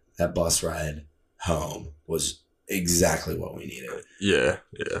of there. That bus ride home was exactly what we needed. Yeah,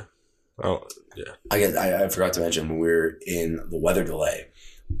 yeah. Oh, yeah. I forgot to mention, when we were in the weather delay,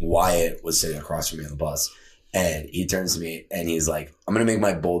 Wyatt was sitting across from me on the bus, and he turns to me and he's like, I'm going to make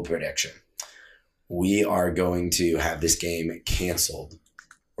my bold prediction. We are going to have this game canceled.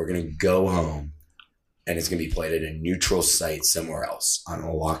 We're going to go home, and it's going to be played at a neutral site somewhere else. I'm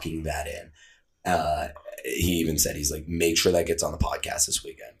locking that in. he even said, he's like, make sure that gets on the podcast this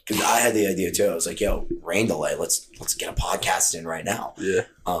weekend. Because I had the idea too. I was like, yo, rain delay. Let's get a podcast in right now. Yeah.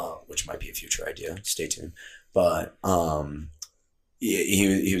 Which might be a future idea. Stay tuned. But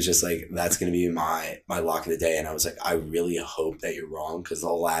he was just like, that's going to be my lock of the day. And I was like, I really hope that you're wrong, because the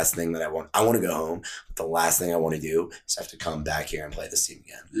last thing that I want to go home, but the last thing I want to do is have to come back here and play this team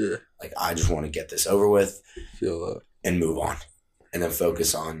again. Yeah. Like, I just want to get this over with, Feel that. and move on, and then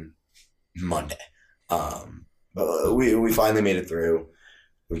focus on Monday. But we finally made it through.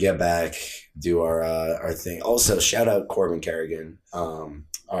 We get back, do our thing. Also, shout out Corbin Kerrigan,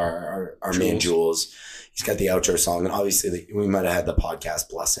 our man Jules. He's got the outro song, and obviously we might have had the podcast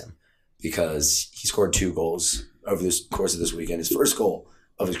bless him, because he scored 2 goals over this course of this weekend. His first goal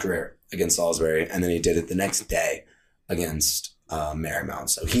of his career against Salisbury, and then he did it the next day against Marymount.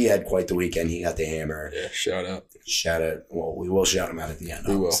 So he had quite the weekend. He got the hammer. Yeah, shout out. Shout out. Well, we will shout him out at the end,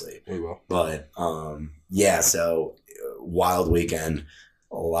 obviously. We will. But yeah, so wild weekend.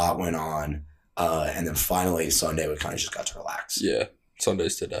 A lot went on. And then finally Sunday we kind of just got to relax. Yeah,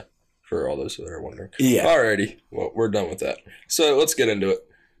 Sunday's today, for all those that are wondering. Yeah. Alrighty, well, we're done with that. So let's get into it.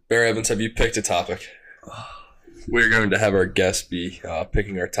 Bear Evans, have you picked a topic? We're going to have our guests be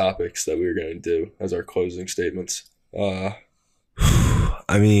picking our topics that we're going to do as our closing statements.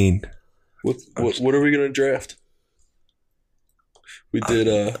 I mean, What are we going to draft? We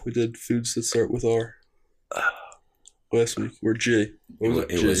did foods that start with R last week. We're G.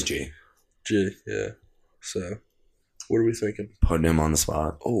 What It was G. G, yeah. So, what are we thinking? Putting him on the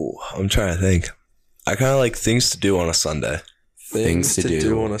spot. oh, I'm trying to think. I kind of like things to do on a Sunday. Things to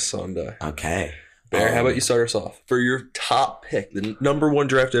do. on a Sunday. Okay. Bear, how about you start us off? For your top pick, the number 1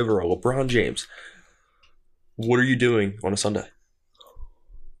 draft overall, LeBron James, what are you doing on a Sunday?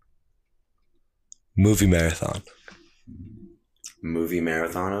 Movie marathon. Movie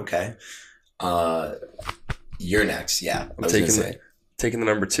marathon? Okay. You're next. Yeah. I'm taking the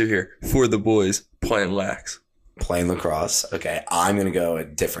number 2 here. For the boys, playing lax. Playing lacrosse. Okay, I'm going to go a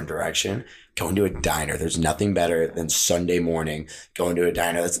different direction. Going to a diner. There's nothing better than Sunday morning going to a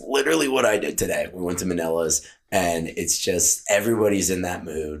diner. That's literally what I did today. We went to Manila's, and it's just everybody's in that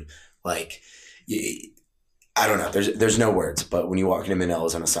mood. Like, I don't know. There's no words, but when you walk into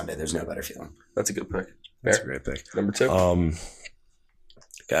Manila's on a Sunday, there's no better feeling. That's a good pick. That's a Bear, great pick. number 2.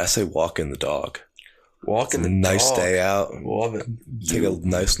 Gotta say walking the dog. Walking It's a the nice dog. day out. Love it. Take a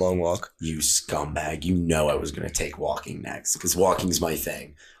nice long walk. You scumbag. You know I was going to take walking next, because walking's my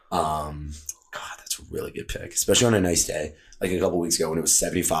thing. God, that's a really good pick, especially on a nice day. Like a couple weeks ago when it was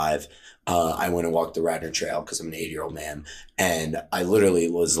 75, I went and walked the Radnor Trail because I'm an 80-year-old man. And I literally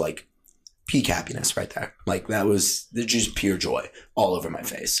was like peak happiness right there. Like that was just pure joy all over my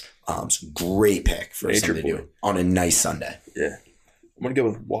face. So great pick for Nature something to boy. do on a nice Sunday. Yeah. I'm going to go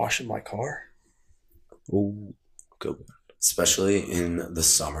with washing my car. Oh, good one. Especially in the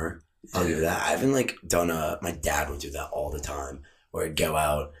summer. I'll do that. I haven't like done my dad would do that all the time, where he'd go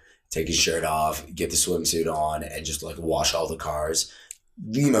out, take his shirt off, get the swimsuit on, and just like wash all the cars.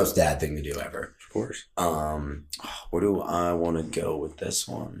 The most dad thing to do ever. Of course. Where do I want to go with this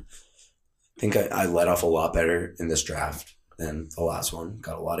one? I think I let off a lot better in this draft than the last one.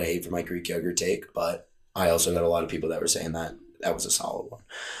 Got a lot of hate for my Greek yogurt take, but I also got a lot of people that were saying that was a solid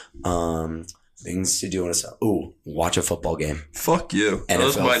one. Things to do on a watch a football game. Fuck you. That NFL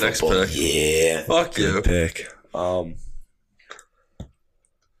was my next football. pick. Yeah. Fuck you. Good pick.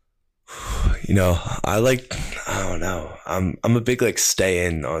 You know, I don't know. I'm a big like stay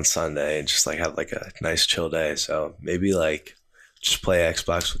in on Sunday and just like have like a nice chill day. So maybe like just play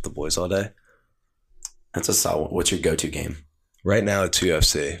Xbox with the boys all day. That's a solid. What's your go-to game? Right now it's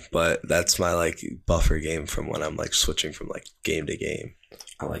UFC, but that's my like buffer game from when I'm like switching from like game to game.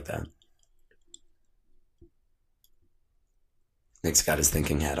 I like that. Nick's got his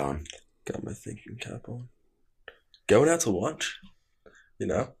thinking hat on. Got my thinking cap on. Going out to lunch. You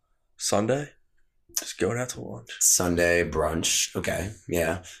know? Sunday. Just going out to lunch. Sunday brunch. Okay.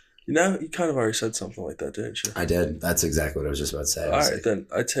 Yeah, You know, you kind of already said something like that, didn't you? I did. That's exactly what I was just about to say. All right, then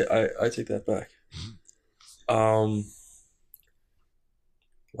I take that back. Wow,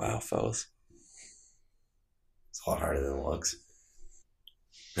 fellas. It's a lot harder than it looks.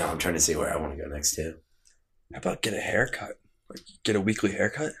 No, I'm trying to see where I want to go next too. How about get a haircut? Like get a weekly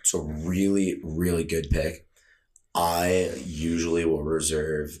haircut? It's a really, really good pick. I usually will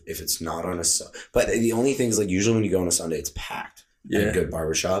reserve if it's not on a but the only thing is like usually when you go on a Sunday, it's packed. At a good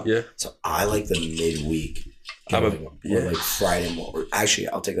barbershop. Yeah. So I like the midweek. Or like Friday morning. Actually,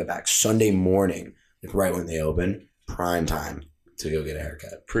 I'll take that back. Sunday morning, like right when they open, prime time to go get a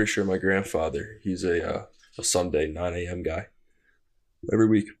haircut. Pretty sure my grandfather, he's a Sunday 9 a.m. guy. Every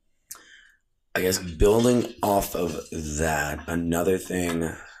week. I guess building off of that, another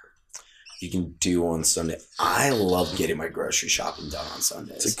thing you can do on Sunday. I love getting my grocery shopping done on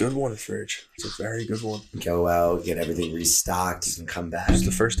Sundays. It's a good one, Fridge. It's a very good one. Go out, get everything restocked, you can come back. It's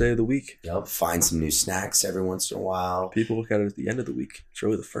the first day of the week. Yep, find some new snacks every once in a while. People look at it at the end of the week. It's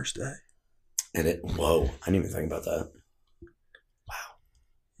really the first day. And whoa, I didn't even think about that. Wow.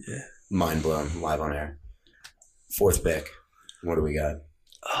 Yeah. Mind blown, live on air. Fourth pick. What do we got?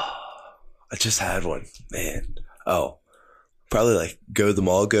 I just had one, man. Oh, probably like go to the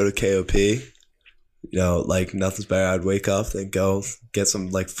mall, go to KOP. You know, like nothing's better. I'd wake up, then go get some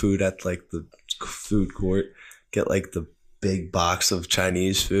like food at like the food court, get like the big box of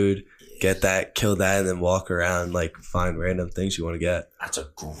Chinese food, get that, kill that, and then walk around, like find random things you want to get. That's a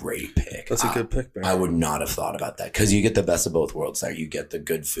great pick. That's a good pick, man. I would not have thought about that because you get the best of both worlds there. You get the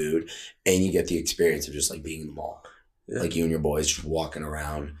good food and you get the experience of just like being in the mall. Yeah. Like you and your boys just walking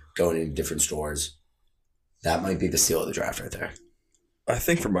around, going into different stores. That might be the steal of the draft right there. I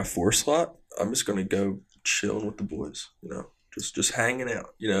think for my 4 slot, I'm just gonna go chilling with the boys. You know, just hanging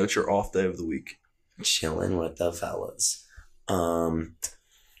out. You know, it's your off day of the week. Chilling with the fellas.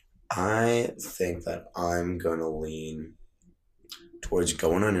 I think that I'm gonna lean towards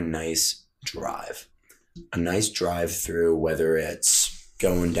going on a nice drive. A nice drive through, whether it's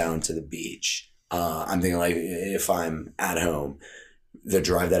going down to the beach. I'm thinking like if I'm at home, the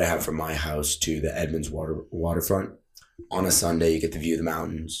drive that I have from my house to the Edmonds waterfront on a Sunday, you get to view the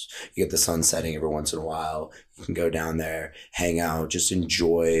mountains, you get the sun setting every once in a while. You can go down there, hang out, just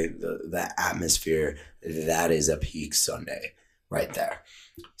enjoy the atmosphere. That is a peak Sunday right there.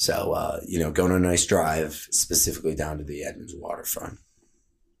 So, going on a nice drive, specifically down to the Edmonds waterfront.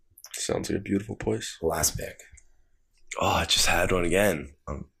 Sounds like a beautiful place. Last pick. Oh, I just had one again.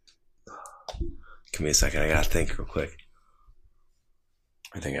 Give me a second. I gotta think real quick.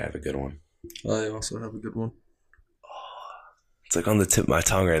 I think I have a good one. I also have a good one. It's like on the tip of my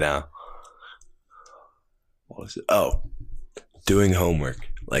tongue right now. What was it? Oh, doing homework.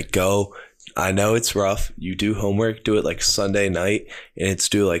 Like go. I know it's rough. You do homework, do it like Sunday night, and it's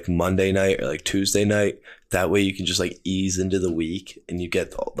due like Monday night or like Tuesday night. That way you can just like ease into the week and you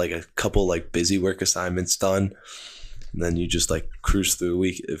get like a couple like busy work assignments done. And then you just like cruise through the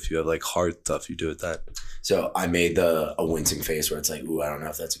week. If you have like hard stuff, you do it then. So I made a wincing face where it's like, ooh, I don't know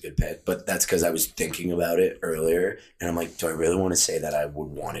if that's a good pick. But that's because I was thinking about it earlier. And I'm like, do I really want to say that I would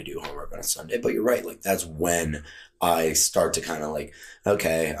want to do homework on a Sunday? But you're right. Like that's when I start to kind of like,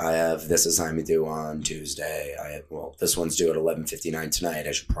 okay, I have this assignment due on Tuesday. This one's due at 11:59 tonight.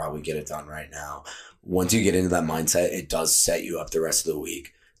 I should probably get it done right now. Once you get into that mindset, it does set you up the rest of the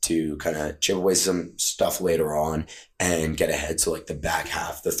week to kind of chip away some stuff later on and get ahead to like the back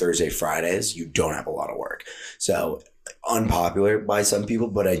half, the Thursday, Fridays, you don't have a lot of work. So unpopular by some people,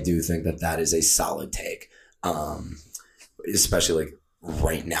 but I do think that is a solid take. Especially like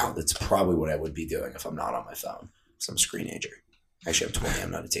right now, that's probably what I would be doing if I'm not on my phone. So I'm a screenager. Actually, I'm 20,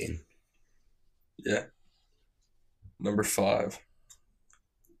 I'm not a teen. Yeah. Number 5.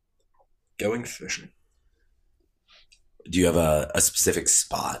 Going fishing. Do you have a specific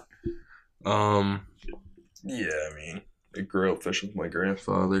spot? Yeah, I mean, I grew up fishing with my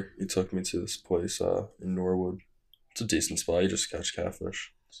grandfather. He took me to this place in Norwood. It's a decent spot. You just catch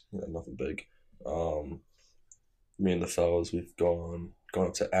catfish. It's, nothing big. Me and the fellas, we've gone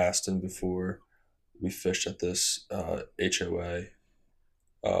up to Aston before. We fished at this HOA,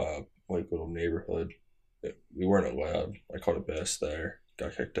 like little neighborhood. We weren't allowed. I caught a bass there.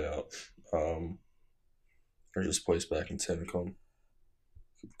 Got kicked out. There's this place back in Tinicum.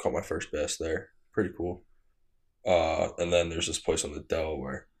 Caught my first bass there. Pretty cool. And then there's this place on the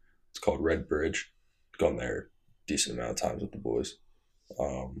Delaware. It's called Red Bridge. Gone there a decent amount of times with the boys.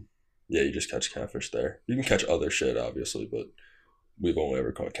 Yeah, you just catch catfish there. You can catch other shit, obviously, but we've only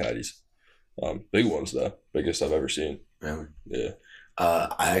ever caught catties. Big ones, though. Biggest I've ever seen. Really? Yeah.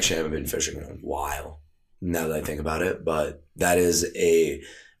 I actually haven't been fishing in a while, now that I think about it. But that is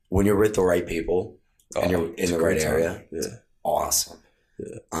when you're with the right people and you're in the right area, yeah, it's awesome.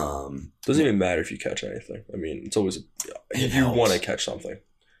 Yeah. Doesn't even matter if you catch anything. I mean, it's always you helps. want to catch something,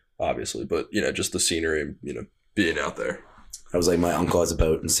 obviously, but just the scenery, being out there. I was like, my uncle has a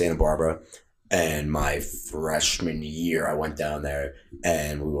boat in Santa Barbara, and my freshman year, I went down there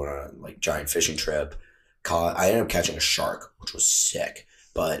and we went on a like giant fishing trip. I ended up catching a shark, which was sick.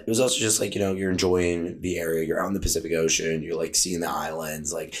 But it was also just like, you're enjoying the area. You're out in the Pacific Ocean. You're like seeing the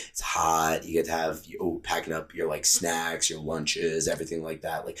islands. Like it's hot. You get to have, packing up your like snacks, your lunches, everything like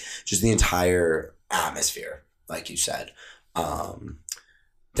that. Like just the entire atmosphere, like you said.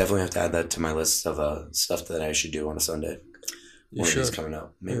 Definitely have to add that to my list of stuff that I should do on a Sunday. one of these coming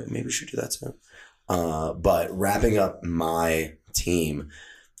up. Maybe we should do that too. But wrapping up my team,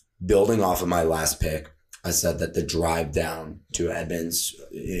 building off of my last pick, I said that the drive down to Edmonds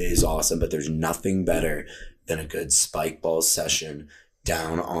is awesome, but there's nothing better than a good spike ball session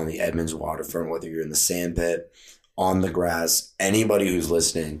down on the Edmonds waterfront, whether you're in the sand pit, on the grass. Anybody who's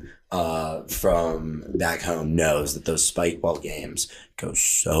listening from back home knows that those spike ball games go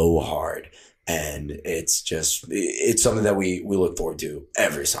so hard. And it's something that we look forward to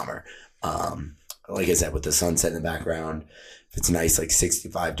every summer. Like I said, with the sunset in the background, if it's nice, like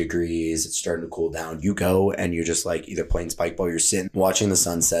 65 degrees, it's starting to cool down. You go and you're just like either playing spike ball, you're sitting watching the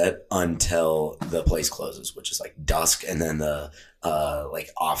sunset until the place closes, which is like dusk. And then the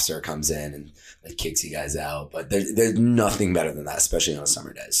like officer comes in and like kicks you guys out. But there's nothing better than that, especially on a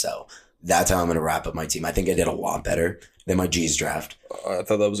summer day. So that's how I'm going to wrap up my team. I think I did a lot better than my G's draft. I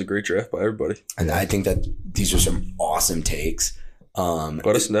thought that was a great draft by everybody. And I think that these are some awesome takes.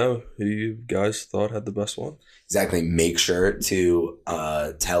 Let us know who you guys thought had the best one. Exactly. Make sure to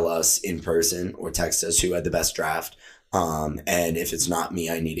tell us in person or text us who had the best draft. And if it's not me,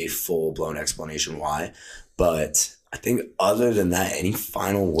 I need a full-blown explanation why. But I think other than that, any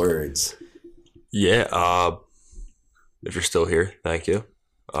final words? Yeah. If you're still here, thank you.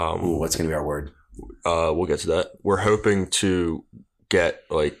 What's going to be our word? We'll get to that. We're hoping to get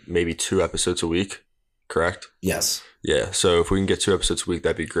like maybe 2 episodes a week, correct? Yes. Yeah. So if we can get 2 episodes a week,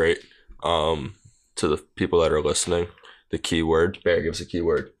 that'd be great. To the people that are listening, the keyword. Bear, give us a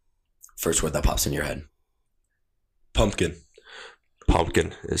keyword. First word that pops in your head. Pumpkin.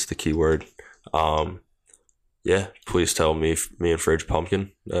 Pumpkin is the keyword. Yeah, please tell me and Fridge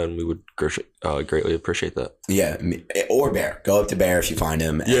pumpkin, and we would greatly appreciate that. Yeah, or Bear. Go up to Bear if you find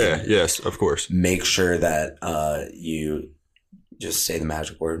him. Yeah, yes, of course. Make sure that you just say the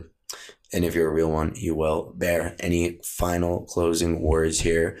magic word. And if you're a real one, you will. Bear, any final closing words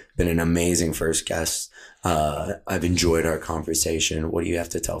here? Been an amazing first guest. I've enjoyed our conversation. What do you have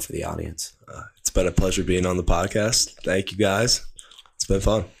to tell for the audience? It's been a pleasure being on the podcast. Thank you, guys. It's been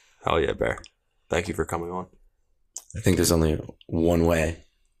fun. Hell yeah, Bear. Thank you for coming on. I think there's only one way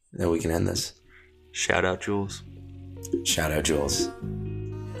that we can end this. Shout out, Jules. Shout out, Jules.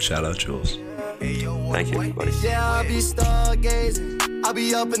 Shout out, Jules. Thank you, everybody. Yeah, I'll be stargazing. I'll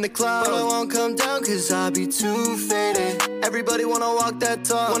be up in the clouds, but I won't come down cause I'll be too faded. Everybody wanna walk that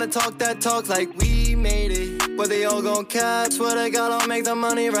talk, wanna talk that talk like we made it. But they all gon' catch what I got, I'll make the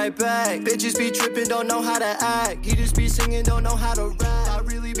money right back. Bitches be trippin', don't know how to act. You just be singing, don't know how to rap. I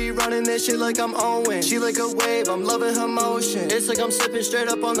really be running this shit like I'm Owen. She like a wave, I'm loving her motion. It's like I'm sipping straight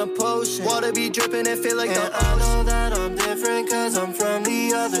up on the potion. Water be dripping and feel like and the ocean. I know that I'm different cause I'm from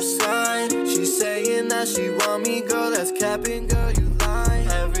the other side. She's saying that she want me, girl, that's capping, girl, you lying.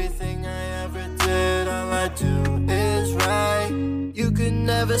 Everything I ever did, all I do is right. You could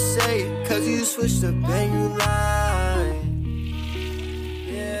never say it cause you switched up and you lied.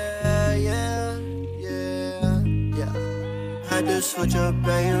 Yeah. Had to switch up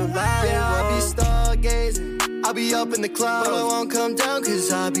and you lied. Yeah, I'll be stargazing. I'll be up in the clouds, but I won't come down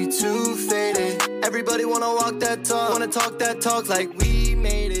cause I'll be too faded. Everybody wanna walk that talk, wanna talk that talk like we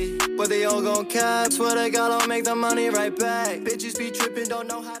made it. But they all gon' catch what I got, I'll make the money right back. Bitches be trippin', don't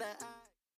know how to